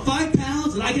 5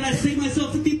 pounds, and I could have saved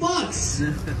myself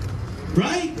 $50.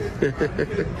 Right?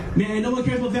 Man, no one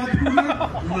cares about fat people here?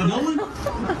 No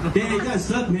one? Damn, you guys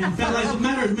suck, man. Fat lives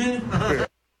matters, man.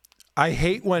 I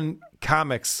hate when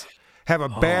comics have a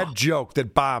bad joke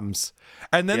that bombs,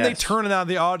 and then they turn it on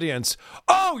the audience.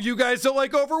 Oh, you guys don't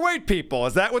like overweight people.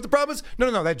 Is that what the problem is?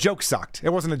 No, that joke sucked.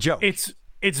 It wasn't a joke.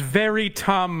 It's very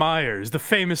Tom Myers, the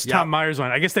famous Tom Myers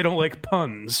line. I guess they don't like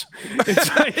puns. It's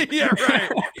like, yeah,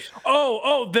 right.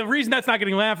 The reason that's not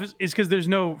getting laughed is because there's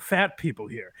no fat people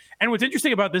here. And what's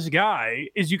interesting about this guy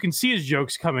is you can see his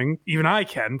jokes coming, even I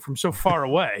can, from so far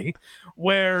away,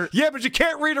 where... Yeah, but you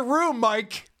can't read a room,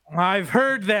 Mike. I've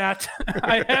heard that.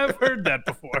 I have heard that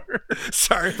before.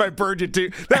 Sorry if I burned you too.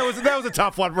 That was a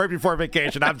tough one right before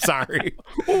vacation. I'm sorry.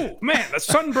 Oh, man, a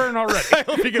sunburn already. I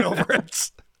hope you get over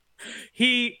it.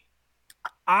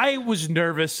 I was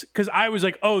nervous because I was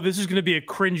like, oh, this is going to be a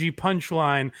cringy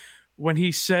punchline when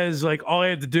he says, like, all I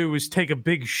had to do was take a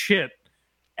big shit.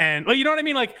 And, you know what I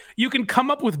mean? Like, you can come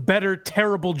up with better,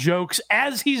 terrible jokes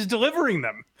as he's delivering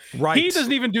them. Right. He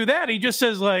doesn't even do that. He just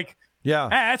says, like,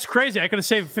 that's crazy. I could have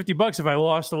saved $50 if I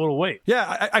lost a little weight.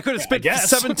 Yeah, I could have spent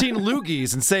 17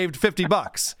 loogies and saved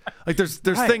 $50. Like there's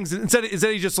things instead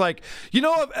he's just like,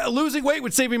 losing weight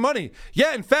would save me money.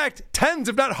 Yeah, in fact, tens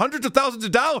if not hundreds of thousands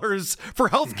of dollars for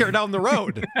healthcare down the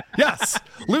road. Yes,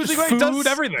 losing weight does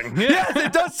everything. Yeah,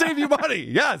 it does save you money.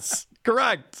 Yes,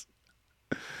 correct.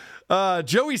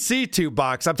 Joey C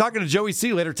 $2. I'm talking to Joey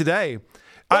C later today.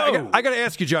 I got to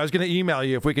ask you, Joe. I was going to email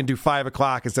you if we can do 5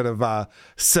 o'clock instead of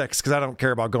 6 because I don't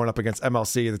care about going up against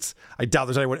MLC. I doubt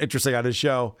there's anyone interesting on his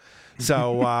show.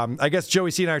 So I guess Joey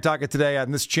C and I are talking today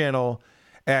on this channel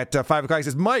at 5 o'clock. He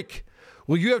says, Mike,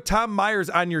 will you have Tom Myers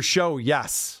on your show?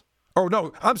 Yes. Oh,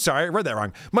 no, I'm sorry. I read that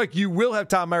wrong. Mike, you will have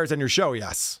Tom Myers on your show?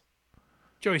 Yes.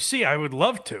 Joey C, I would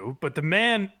love to, but the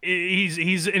man,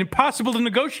 he's impossible to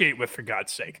negotiate with, for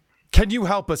God's sake. Can you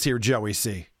help us here, Joey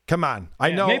C? Come on.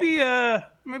 I know. Maybe a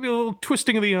little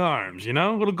twisting of the arms, a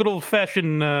little good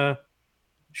old-fashioned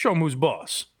show 'em who's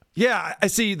boss. Yeah, I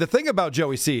see. The thing about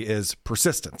Joey C is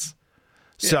persistence.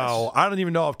 So I don't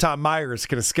even know if Tom Myers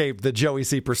can escape the Joey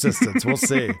C persistence. We'll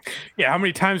see. Yeah, how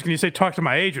many times can you say, talk to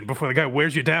my agent before the guy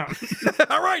wears you down?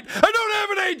 All right, I don't have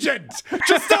an agent.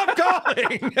 Just stop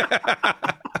calling.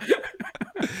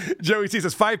 Joey C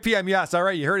says 5 p.m. Yes. All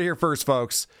right, you heard it here first,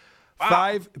 folks. Wow.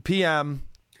 5 p.m.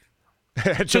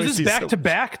 So is this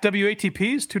back-to-back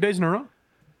WATPs 2 days in a row?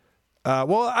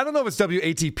 Well, I don't know if it's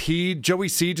WATP. Joey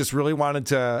C just really wanted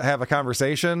to have a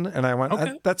conversation, and I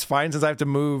went, that's fine since I have to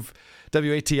move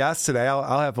WATS today.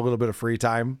 I'll have a little bit of free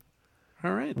time.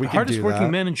 All right. The hardest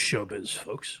working man in showbiz,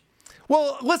 folks.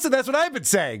 Well, listen, that's what I've been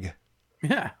saying.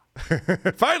 Yeah.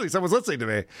 Finally, someone's listening to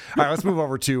me. All right, let's move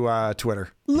over to Twitter.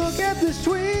 Look at this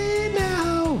tweet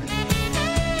now.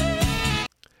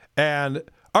 And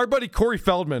our buddy Corey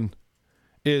Feldman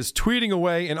is tweeting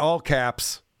away in all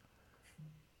caps.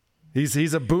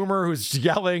 He's a boomer who's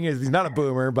yelling. He's not a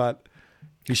boomer, but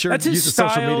he sure uses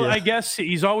social media. I guess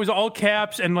he's always all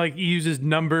caps and he uses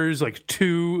numbers like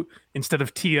 2 instead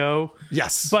of TO.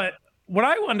 Yes. But what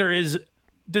I wonder is,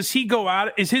 does he go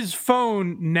out? Is his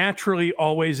phone naturally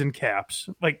always in caps,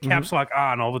 like caps lock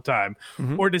on all the time?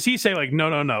 Or does he say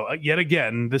no, yet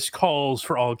again, this calls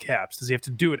for all caps? Does he have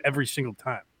to do it every single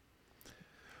time?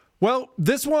 Well,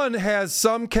 this one has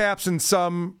some caps and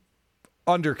some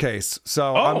undercase.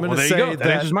 So I'm going to say that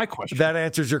answers my question. That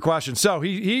answers your question. So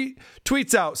he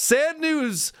tweets out, sad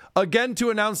news again to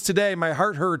announce today. My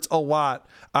heart hurts a lot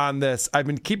on this. I've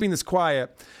been keeping this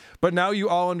quiet, but now you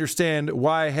all understand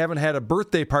why I haven't had a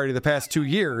birthday party the past 2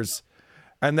 years.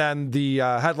 And then the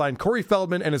headline, Corey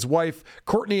Feldman and his wife,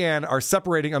 Courtney Ann, are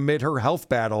separating amid her health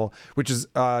battle, which is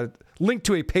linked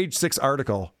to a Page 6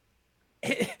 article.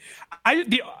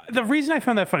 The reason I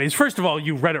found that funny is, first of all,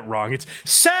 you read it wrong. It's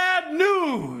sad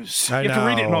news. You have to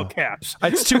read it in all caps.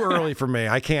 It's too early for me.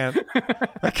 I can't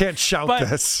shout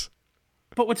this.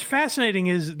 But what's fascinating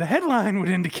is the headline would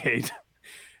indicate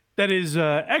that his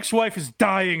ex-wife is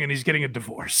dying and he's getting a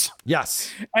divorce.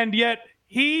 Yes. And yet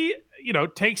he,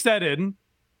 takes that in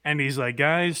and he's like,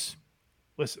 guys,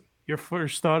 listen, your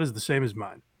first thought is the same as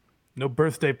mine. No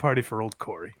birthday party for old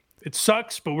Corey. It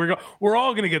sucks, but we're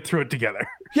all going to get through it together.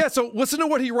 Yeah, so listen to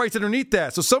what he writes underneath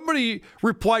that. So somebody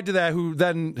replied to that who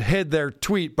then hid their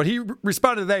tweet, but he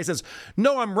responded to that. He says,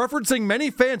 "No, I'm referencing many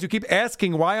fans who keep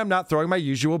asking why I'm not throwing my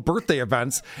usual birthday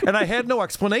events, and I had no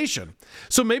explanation.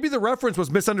 So maybe the reference was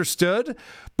misunderstood,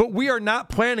 but we are not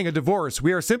planning a divorce.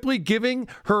 We are simply giving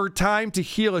her time to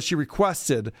heal as she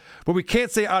requested, but we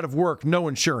can't say out of work, no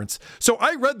insurance." So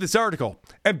I read this article,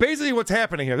 and basically what's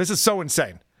happening here, this is so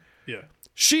insane. Yeah.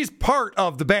 She's part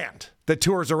of the band that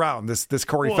tours around, this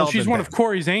Corey Feldman she's one band. of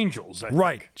Corey's angels.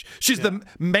 Right. She's the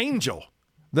mangel.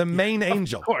 The main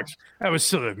angel. Of course. That was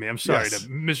silly of me. I'm sorry to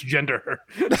misgender her.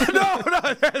 no,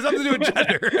 it has nothing to do with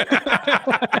gender.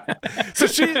 So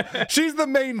she's the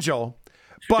mangel,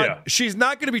 but she's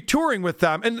not going to be touring with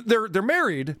them. And they're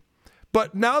married,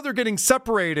 but now they're getting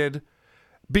separated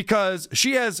because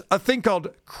she has a thing called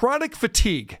chronic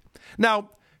fatigue.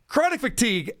 Now, chronic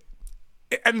fatigue,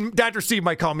 and Dr. Steve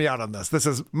might call me out on this. This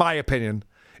is my opinion.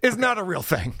 Is not a real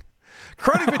thing.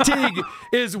 Chronic fatigue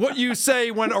is what you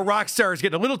say when a rock star is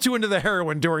getting a little too into the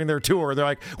heroin during their tour. They're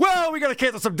like, well, we got to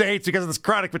cancel some dates because of this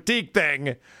chronic fatigue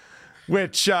thing,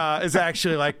 which is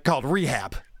actually like called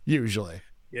rehab, usually.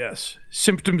 Yes.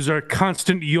 Symptoms are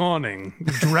constant yawning,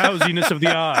 drowsiness of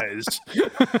the eyes.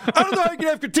 I don't know how you can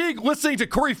have fatigue listening to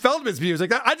Corey Feldman's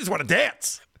music. I just want to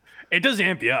dance. It does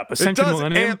amp you up. It does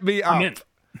amp me up.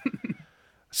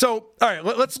 So, all right,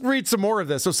 let's read some more of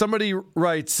this. So somebody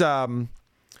writes,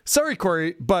 sorry,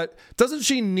 Corey, but doesn't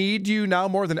she need you now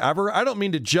more than ever? I don't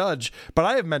mean to judge, but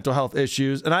I have mental health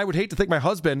issues, and I would hate to think my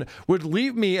husband would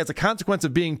leave me as a consequence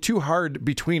of being too hard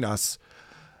between us.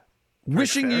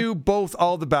 Wishing you both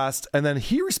all the best. And then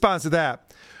he responds to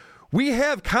that. We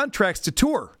have contracts to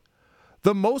tour.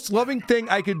 The most loving thing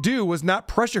I could do was not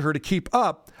pressure her to keep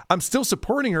up. I'm still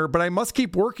supporting her, but I must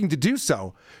keep working to do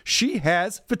so. She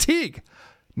has fatigue.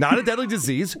 Not a deadly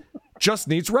disease, just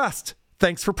needs rest.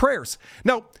 Thanks for prayers.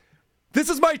 Now, this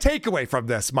is my takeaway from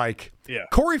this, Mike. Yeah.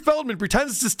 Corey Feldman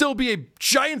pretends to still be a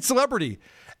giant celebrity.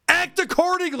 Act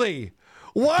accordingly.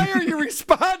 Why are you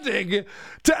responding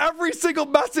to every single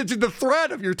message in the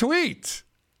thread of your tweet?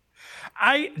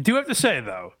 I do have to say,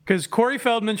 though, because Corey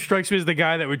Feldman strikes me as the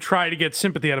guy that would try to get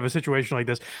sympathy out of a situation like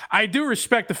this. I do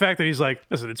respect the fact that he's like,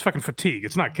 listen, it's fucking fatigue.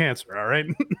 It's not cancer, all right?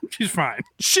 She's fine.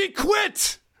 She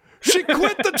quit. She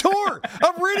quit the tour.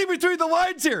 I'm reading between the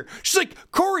lines here. She's like,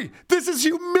 Corey, this is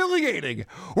humiliating.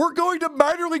 We're going to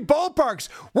minor league ballparks.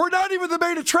 We're not even the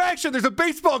main attraction. There's a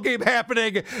baseball game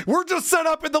happening. We're just set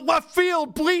up in the left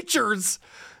field bleachers,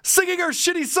 singing our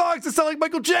shitty songs and sound like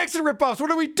Michael Jackson ripoffs. What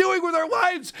are we doing with our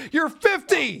lives? You're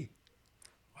 50.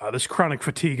 Wow, this chronic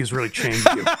fatigue has really changed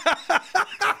you.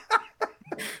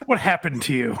 What happened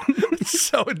to you? It's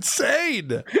so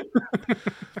insane.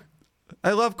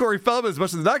 I love Corey Feldman as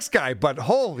much as the next guy, but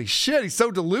holy shit, he's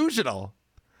so delusional.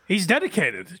 He's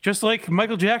dedicated, just like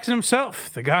Michael Jackson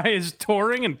himself. The guy is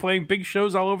touring and playing big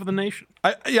shows all over the nation.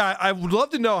 I would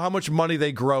love to know how much money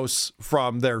they gross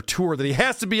from their tour that he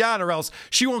has to be on, or else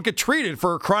she won't get treated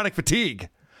for chronic fatigue.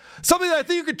 Something that I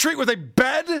think you could treat with a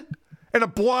bed and a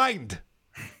blind.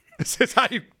 This is how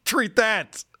you treat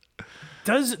that.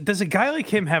 Does a guy like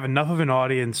him have enough of an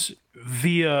audience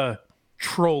via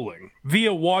trolling,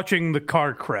 via watching the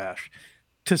car crash,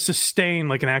 to sustain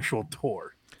like an actual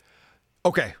tour?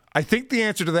 Okay, I think the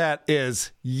answer to that is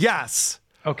yes.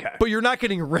 Okay. But you're not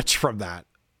getting rich from that.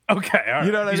 Okay, all right.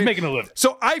 You know what I mean? He's making a living.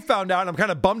 So I found out, and I'm kind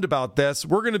of bummed about this,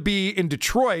 we're going to be in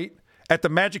Detroit at the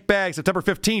Magic Bag September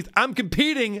 15th. I'm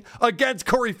competing against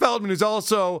Corey Feldman, who's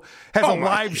also has a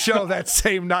live show that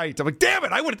same night. I'm like, damn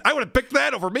it, I would have picked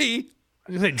that over me.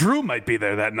 I was gonna say Drew might be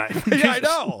there that night. Yeah, I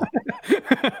know.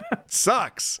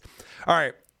 Sucks. All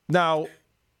right. Now,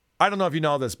 I don't know if you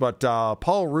know this, but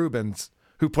Paul Rubens,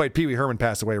 who played Pee Wee Herman,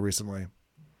 passed away recently.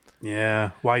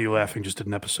 Yeah. Why Are You Laughing? Just did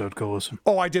an episode. Go listen.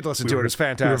 Oh, I did listen to it. It was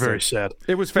fantastic. We were very sad.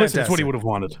 It was fantastic. Listen, it's what he would have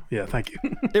wanted. Yeah, thank you.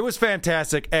 It was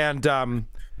fantastic. And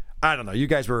I don't know. You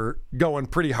guys were going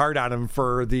pretty hard on him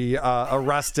for the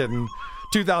arrest in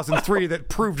 2003 that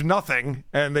proved nothing,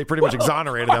 and they pretty much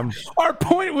exonerated him. Our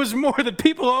point was more that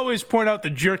people always point out the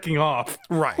jerking off.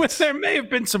 Right. When there may have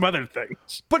been some other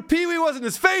things. But Pee Wee wasn't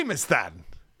as famous then.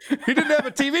 He didn't have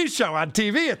a TV show on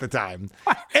TV at the time.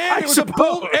 And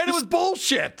it was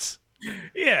bullshit.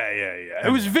 Yeah.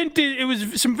 It was vintage. It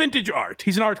was some vintage art.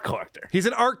 He's an art collector. He's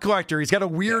an art collector. He's got a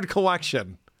weird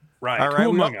collection. Right. All right.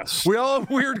 Who among us? We all have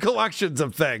weird collections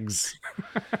of things.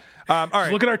 All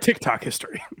right. Look at our TikTok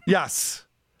history. Yes.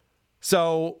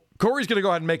 So Corey's going to go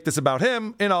ahead and make this about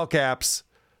him in all caps.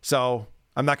 So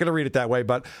I'm not going to read it that way,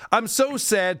 but I'm so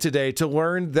sad today to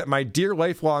learn that my dear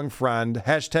lifelong friend,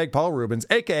 # Paul Rubens,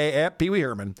 a.k.a. at Pee Wee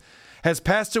Herman, has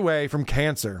passed away from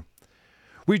cancer.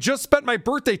 We just spent my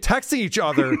birthday texting each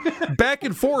other back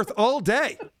and forth all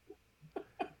day.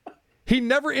 He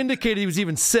never indicated he was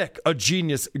even sick. A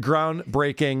genius,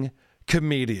 groundbreaking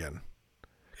comedian.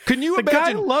 Can you imagine? The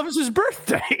guy loves his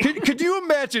birthday. Could you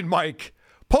imagine, Mike?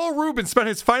 Paul Rubin spent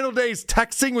his final days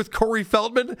texting with Corey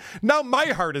Feldman. Now my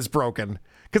heart is broken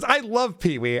because I love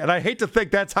Pee-wee, and I hate to think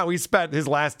that's how he spent his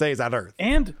last days on Earth.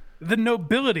 And the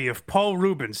nobility of Paul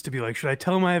Rubens to be like, should I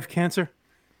tell him I have cancer?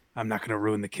 I'm not going to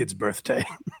ruin the kid's birthday.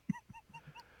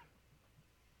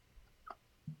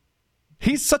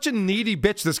 He's such a needy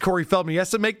bitch, this Corey Feldman. He has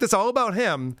to make this all about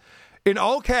him in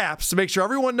all caps to make sure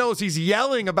everyone knows he's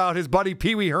yelling about his buddy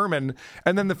Pee-wee Herman.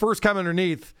 And then the first comment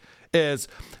underneath is,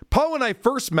 Paul and I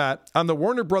first met on the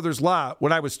Warner Brothers lot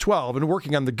when I was 12 and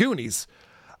working on The Goonies.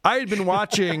 I had been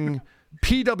watching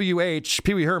PWH,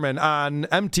 Pee-wee Herman, on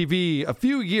MTV a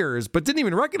few years, but didn't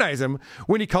even recognize him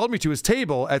when he called me to his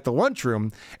table at the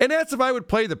lunchroom and asked if I would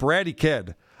play the bratty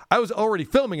kid. I was already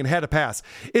filming and had a pass.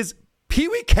 Is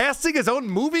Pee-wee casting his own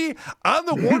movie on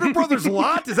the Warner Brothers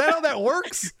lot? Is that how that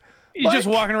works? He's just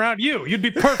walking around you. You'd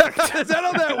be perfect. Is that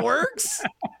how that works?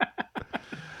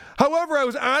 However, I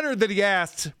was honored that he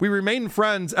asked. We remained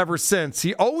friends ever since.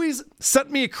 He always sent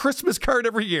me a Christmas card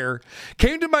every year,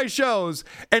 came to my shows,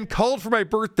 and called for my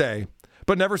birthday,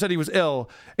 but never said he was ill.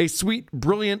 A sweet,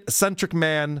 brilliant, eccentric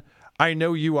man. I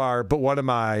know you are, but what am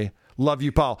I? Love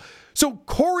you, Paul. So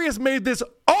Corey has made this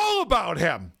all about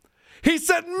him. He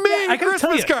sent me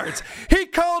Christmas cards. He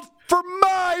called for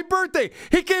my birthday.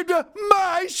 He came to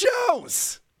my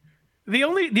shows. The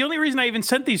only reason I even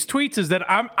sent these tweets is that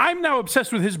I'm now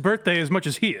obsessed with his birthday as much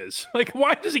as he is. Like,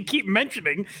 why does he keep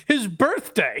mentioning his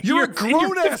birthday? You're a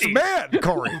grown-ass man,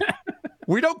 Corey.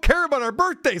 We don't care about our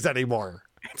birthdays anymore.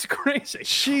 It's crazy.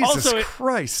 Jesus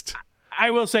Christ.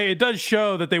 I will say it does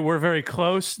show that they were very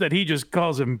close, that he just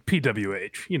calls him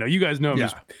PWH. You know, you guys know him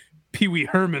as Pee-wee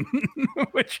Herman,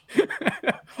 which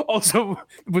also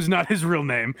was not his real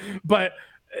name. But,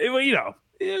 you know,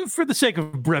 for the sake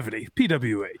of brevity,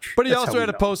 PWH. But he also had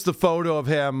to post the photo of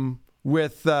him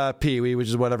with Pee-wee, which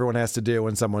is what everyone has to do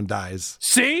when someone dies.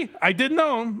 See? I didn't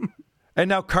know him. And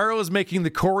now Carl is making the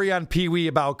Corey on Pee-wee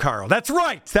about Carl. That's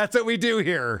right. That's what we do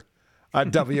here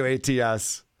on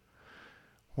WATS.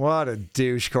 What a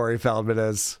douche Corey Feldman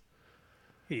is.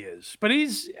 He is. But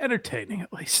he's entertaining,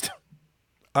 at least.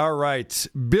 All right.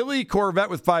 Billy Corvette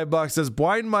with $5 says,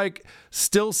 Blind Mike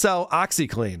still sell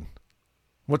OxyClean.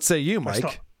 What say you,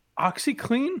 Mike?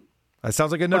 OxyClean? That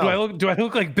sounds like a no. Do I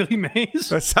look like Billy Mays?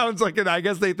 That sounds like I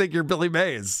guess they think you're Billy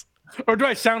Mays. Or do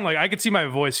I sound like, I could see my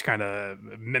voice kind of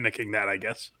mimicking that, I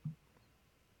guess.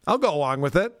 I'll go along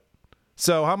with it.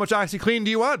 So how much OxyClean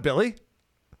do you want, Billy?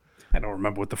 I don't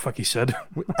remember what the fuck he said.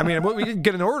 I mean, we can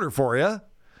get an order for you.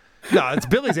 No, it's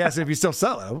Billy's asking if you still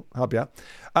sell it. I'll help you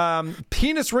out.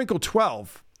 Penis Wrinkle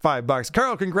 12, $5.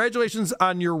 Carl, congratulations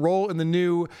on your role in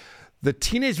the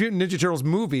Teenage Mutant Ninja Turtles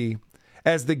movie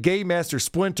as the gay master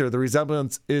Splinter. The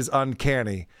resemblance is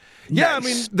uncanny. Yeah, nice. I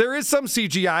mean, there is some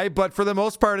CGI, but for the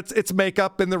most part, it's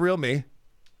makeup and the real me.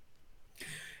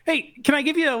 Hey, can I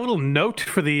give you a little note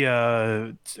for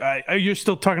the... you're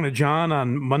still talking to John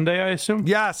on Monday, I assume?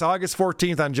 Yes, August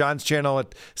 14th on John's channel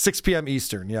at 6 p.m.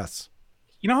 Eastern, yes.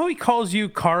 You know how he calls you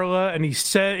Carla, and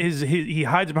he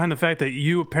hides behind the fact that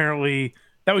you apparently...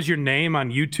 That was your name on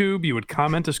YouTube? You would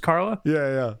comment as Carla?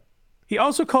 Yeah. He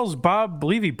also calls Bob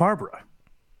Levy Barbara.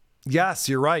 Yes,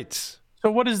 you're right.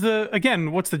 So what's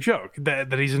the joke?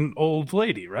 That he's an old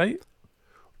lady, right?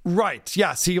 Right,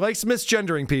 yes. He likes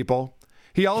misgendering people.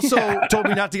 He also told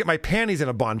me not to get my panties in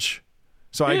a bunch.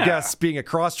 So I guess being a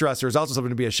cross-dresser is also something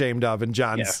to be ashamed of in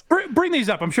John's. Yeah. Bring these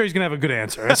up. I'm sure he's going to have a good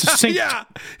answer.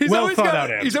 He's always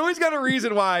got a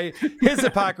reason why his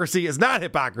hypocrisy is not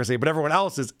hypocrisy, but everyone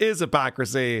else's is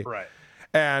hypocrisy. Right.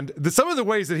 And some of the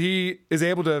ways that he is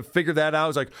able to figure that out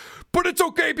is like, but it's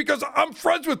okay because I'm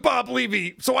friends with Bob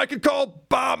Levy, so I can call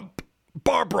Bob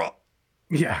Barbara.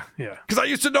 Yeah. Because I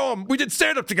used to know him. We did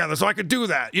stand-up together, so I could do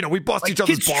that. You know, we bust each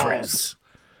other's balls.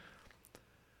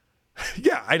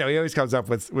 Yeah, I know. He always comes up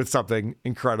with something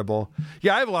incredible.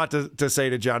 Yeah, I have a lot to say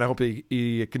to John. I hope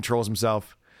he controls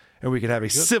himself and we can have a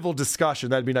civil discussion.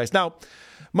 That'd be nice. Now,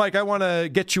 Mike, I want to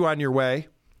get you on your way.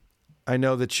 I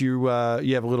know that you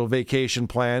have a little vacation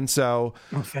plan, so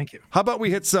thank you. How about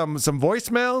we hit some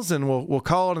voicemails and we'll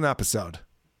call it an episode.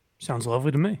 Sounds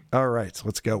lovely to me. All right,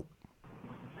 let's go.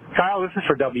 Kyle, this is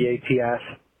for WATS.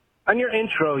 On your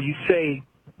intro, you say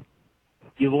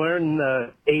you learn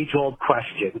the age-old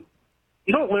question.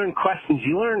 You don't learn questions,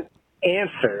 you learn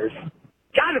answers.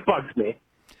 God, it bugs me.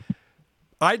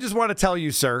 I just want to tell you,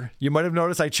 sir, you might have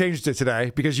noticed I changed it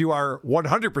today because you are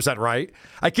 100% right.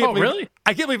 I can't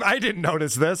believe I didn't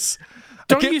notice this.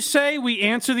 Don't you say we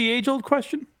answer the age-old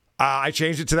question? I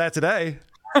changed it to that today.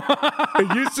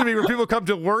 It used to be where people come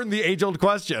to learn the age-old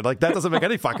question. Like, that doesn't make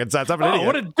any fucking sense. I'm an idiot.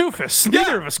 What a doofus.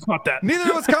 Neither of us caught that.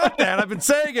 Neither of us caught that. I've been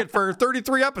saying it for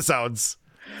 33 episodes.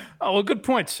 Oh, well, good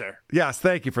point, sir. Yes,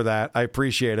 thank you for that. I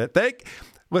appreciate it.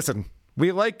 Listen,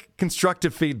 we like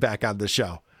constructive feedback on this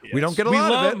show. Yes. We don't get a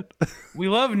lot of it. We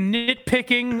love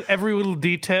nitpicking every little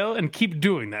detail, and keep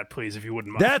doing that, please, if you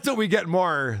wouldn't mind. That's what we get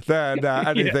more than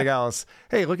anything else.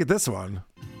 Hey, look at this one.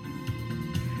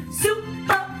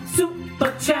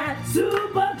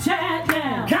 Super chat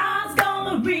now. Carl's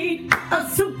gonna read a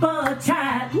super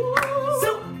chat.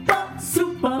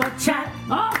 Super chat.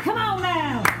 Oh, come on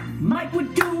now. Mike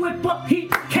would do it, but he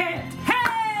can't.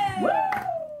 Hey!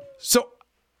 So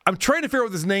I'm trying to figure out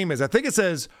what this name is. I think it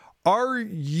says, "Are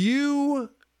you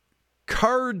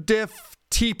Cardiff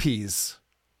Teepees?"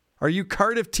 Are you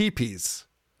Cardiff Teepees?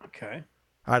 Okay.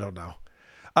 I don't know.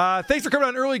 Thanks for coming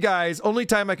on early, guys. Only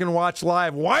time I can watch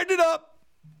live. Wind it up.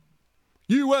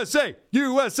 USA,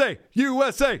 USA,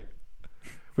 USA.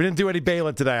 We didn't do any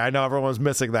Balin today. I know everyone was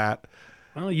missing that.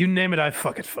 Well, you name it, I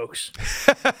fuck it, folks.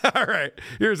 All right.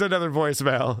 Here's another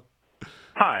voicemail.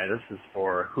 Hi, this is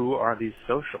for Who Are These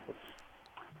Socials?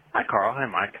 Hi, Carl. Hi,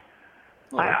 Mike.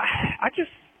 I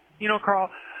just, Carl,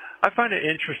 I find it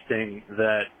interesting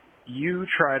that you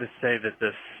try to say that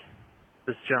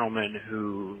this gentleman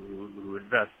who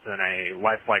invests in a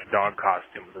lifelike dog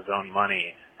costume with his own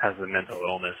money has a mental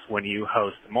illness when you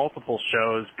host multiple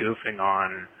shows goofing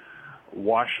on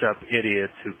washed-up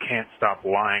idiots who can't stop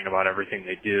lying about everything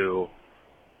they do.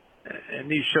 And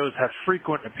these shows have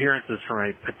frequent appearances from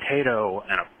a potato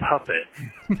and a puppet.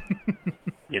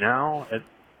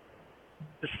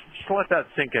 Just let that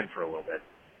sink in for a little bit.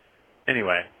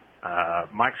 Anyway,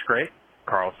 Mike's great.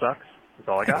 Carl sucks. That's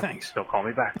all I got. Thanks. So call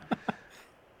me back.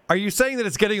 Are you saying that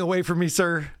it's getting away from me,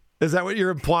 sir? Is that what you're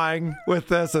implying with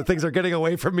this? That things are getting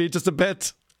away from me just a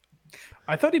bit?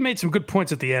 I thought he made some good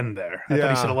points at the end there. I thought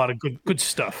he said a lot of good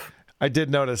stuff. I did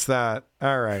notice that.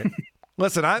 All right.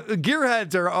 Listen,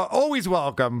 gearheads are always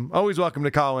welcome. Always welcome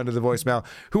to call into the voicemail.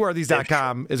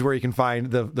 WhoAreThese.com is where you can find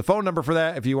the phone number for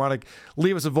that if you want to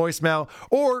leave us a voicemail.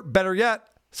 Or better yet,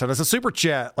 send us a super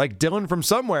chat like Dylan from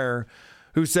somewhere,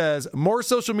 who says, more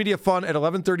social media fun at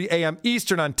 11:30 a.m.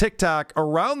 Eastern on TikTok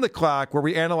around the clock, where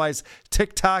we analyze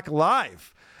TikTok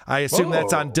live. I assume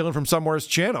that's on Dylan from Somewhere's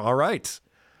channel. All right.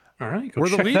 We're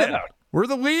the lead-in. We're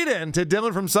the lead-in to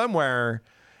Dylan from Somewhere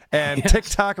and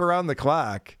TikTok around the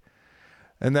clock.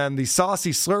 And then the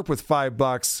Saucy Slurp with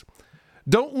 $5.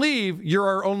 Don't leave. You're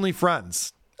our only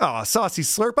friends. Oh, Saucy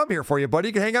Slurp, I'm here for you, buddy.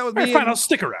 You can hang out with me. Fine, I'll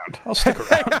stick around. All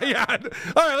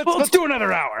right, let's do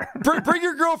another hour. Bring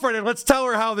your girlfriend in. Let's tell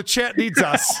her how the chat needs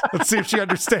us. Let's see if she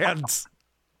understands.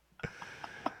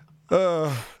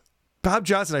 Bob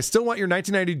Johnson, I still want your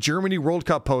 1990 Germany World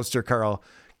Cup poster, Carl.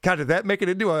 God, did that make it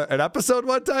into an episode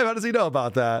one time? How does he know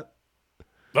about that?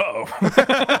 Uh-oh.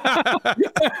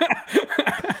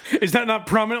 Is that not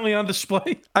prominently on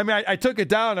display? I mean, I took it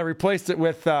down. I replaced it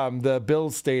with the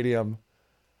Bills Stadium.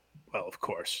 Well, of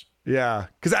course. Yeah,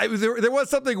 because there was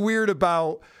something weird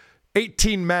about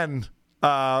 18 men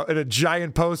in a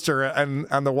giant poster and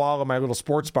on the wall of my little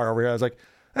sports bar over here. I was like,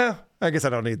 I guess I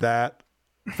don't need that.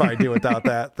 Fine, do without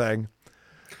that thing.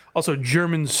 Also,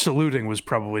 German saluting was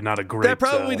probably not a great... That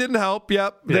probably didn't help,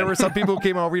 yep. Yeah. There were some people who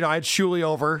came over. I had Shuli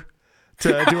over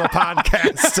to do a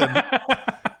podcast,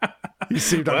 and he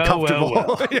seemed uncomfortable.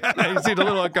 Well. Yeah, he seemed a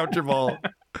little uncomfortable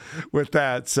with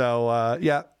that. So,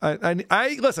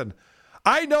 I listen,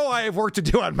 I know I have work to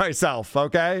do on myself,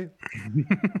 okay?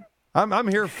 I'm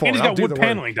here for it. And he's got wood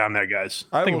paneling down there, guys.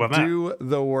 I will do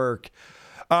the work.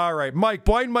 All right, Mike,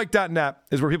 blindmike.net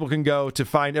is where people can go to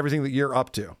find everything that you're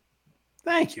up to.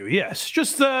 Thank you. Yes,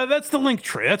 just that's the link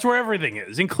tree. That's where everything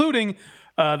is, including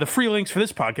the free links for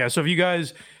this podcast. So if you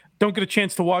guys don't get a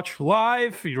chance to watch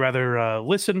live, you'd rather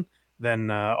listen, then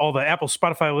all the Apple,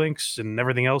 Spotify links and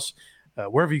everything else,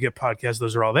 wherever you get podcasts,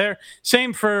 those are all there.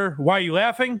 Same for Why Are You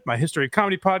Laughing, my history of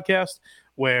comedy podcast,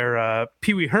 where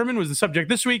Pee Wee Herman was the subject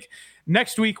this week.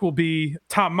 Next week will be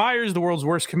Tom Myers, the world's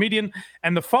worst comedian.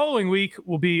 And the following week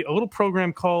will be a little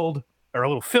program called, or a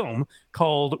little film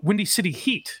called Windy City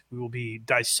Heat. We will be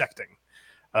dissecting.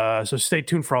 So stay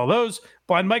tuned for all those.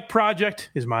 Blind Mike Project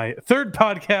is my third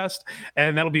podcast,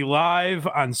 and that'll be live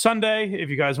on Sunday. If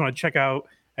you guys want to check out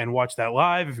and watch that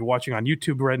live, if you're watching on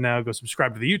YouTube right now, go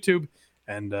subscribe to the YouTube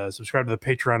and subscribe to the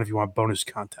Patreon if you want bonus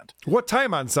content. What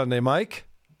time on Sunday, Mike?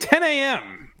 10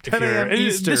 a.m. 10 a.m.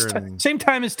 Eastern. Same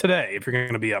time as today, if you're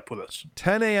going to be up with us.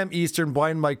 10 a.m. Eastern,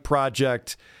 Blind Mike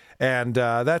Project. And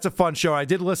that's a fun show. I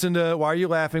did listen to Why Are You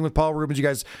Laughing with Paul Rubens. You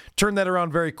guys turned that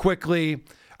around very quickly.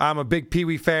 I'm a big Pee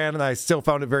Wee fan, and I still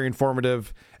found it very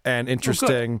informative and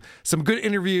interesting. Some good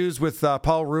interviews with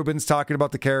Paul Rubens talking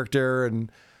about the character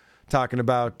and talking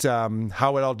about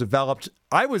how it all developed.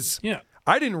 I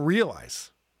didn't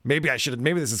realize, maybe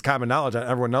this is common knowledge,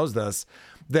 everyone knows this,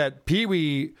 that Pee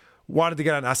Wee wanted to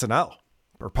get on SNL.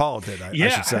 Or Paul did, I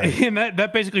should say. And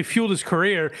that basically fueled his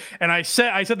career. And I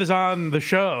said this on the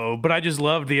show, but I just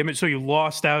loved the image. So you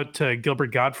lost out to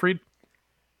Gilbert Gottfried.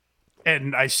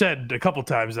 And I said a couple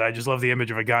times that I just love the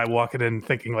image of a guy walking in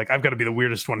thinking, like, I've got to be the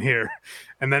weirdest one here.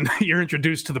 And then you're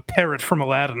introduced to the parrot from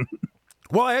Aladdin.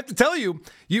 Well, I have to tell you,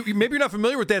 maybe you're not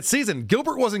familiar with that season.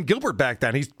 Gilbert wasn't Gilbert back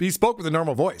then. He spoke with a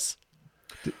normal voice.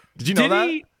 Did you know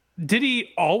that? Did he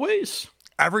always?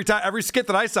 Every skit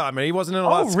that I saw him in, he wasn't in a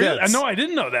lot of skits. Really? No, I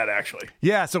didn't know that, actually.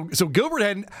 Yeah, so Gilbert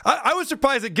had... I was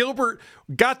surprised that Gilbert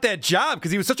got that job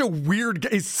because he was such a weird...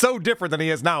 He's so different than he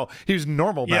is now. He was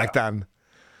normal back then.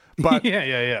 But,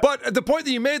 yeah. But the point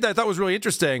that you made that I thought was really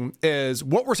interesting is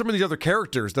what were some of these other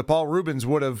characters that Paul Rubens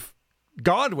would have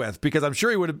gone with? Because I'm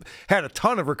sure he would have had a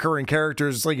ton of recurring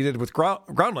characters like he did with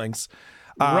Groundlings.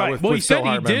 Right. Well, he said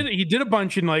he did a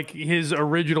bunch in like his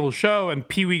original show, and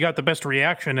Pee Wee got the best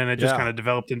reaction, and it just kind of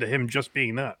developed into him just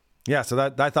being that. Yeah.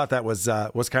 So I thought that was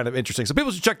kind of interesting. So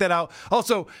people should check that out.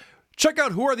 Also, check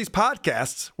out Who Are These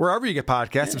Podcasts wherever you get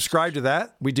podcasts. Yes. Subscribe to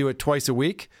that. We do it twice a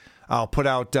week. I'll put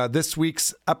out this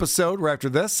week's episode right after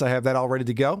this. I have that all ready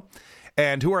to go.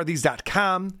 And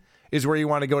whoarethese.com is where you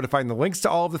want to go to find the links to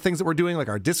all of the things that we're doing, like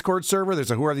our Discord server.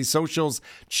 There's a Who Are These Socials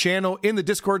channel in the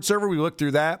Discord server. We look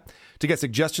through that to get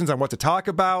suggestions on what to talk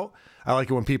about. I like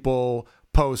it when people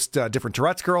post different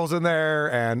Tourette's girls in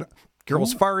there and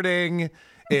girls farting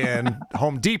and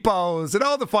Home Depots and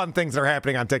all the fun things that are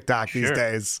happening on TikTok these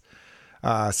days.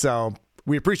 So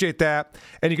we appreciate that.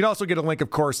 And you can also get a link, of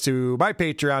course, to my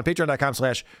Patreon,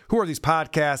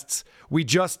 patreon.com/whoarethespodcasts. We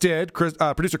just did,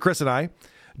 producer Chris and I,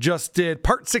 just did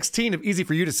part 16 of Easy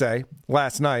for You to Say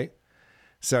last night.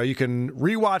 So you can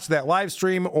rewatch that live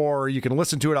stream or you can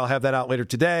listen to it. I'll have that out later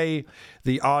today.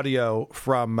 The audio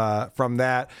from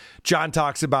that. John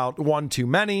talks about One Too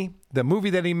Many, the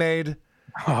movie that he made.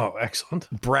 Oh, excellent.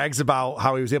 Brags about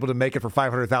how he was able to make it for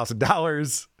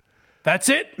 $500,000. That's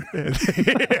it?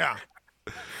 Yeah.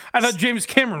 I thought James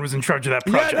Cameron was in charge of that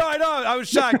project. Yeah, no, I know. I was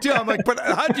shocked too. I'm like, but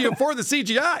how do you afford the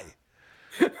CGI?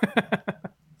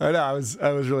 I know. I was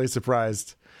really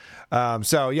surprised.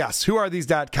 So yes,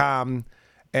 whoarethese.com.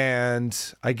 And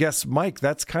I guess, Mike,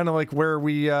 that's kind of like where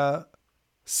we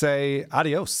say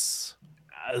adios.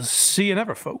 See you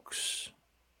never, folks.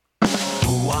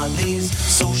 Who are these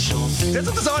socials? That's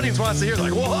what this audience wants to hear.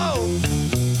 Like, whoa!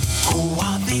 Who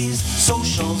are these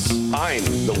socials? I'm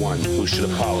the one who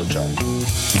should apologize.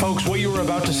 Folks, what you were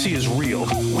about to see is real.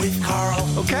 With Carl.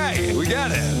 Okay, we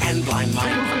got it. And Blind Mike.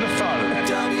 Who could have thought of that?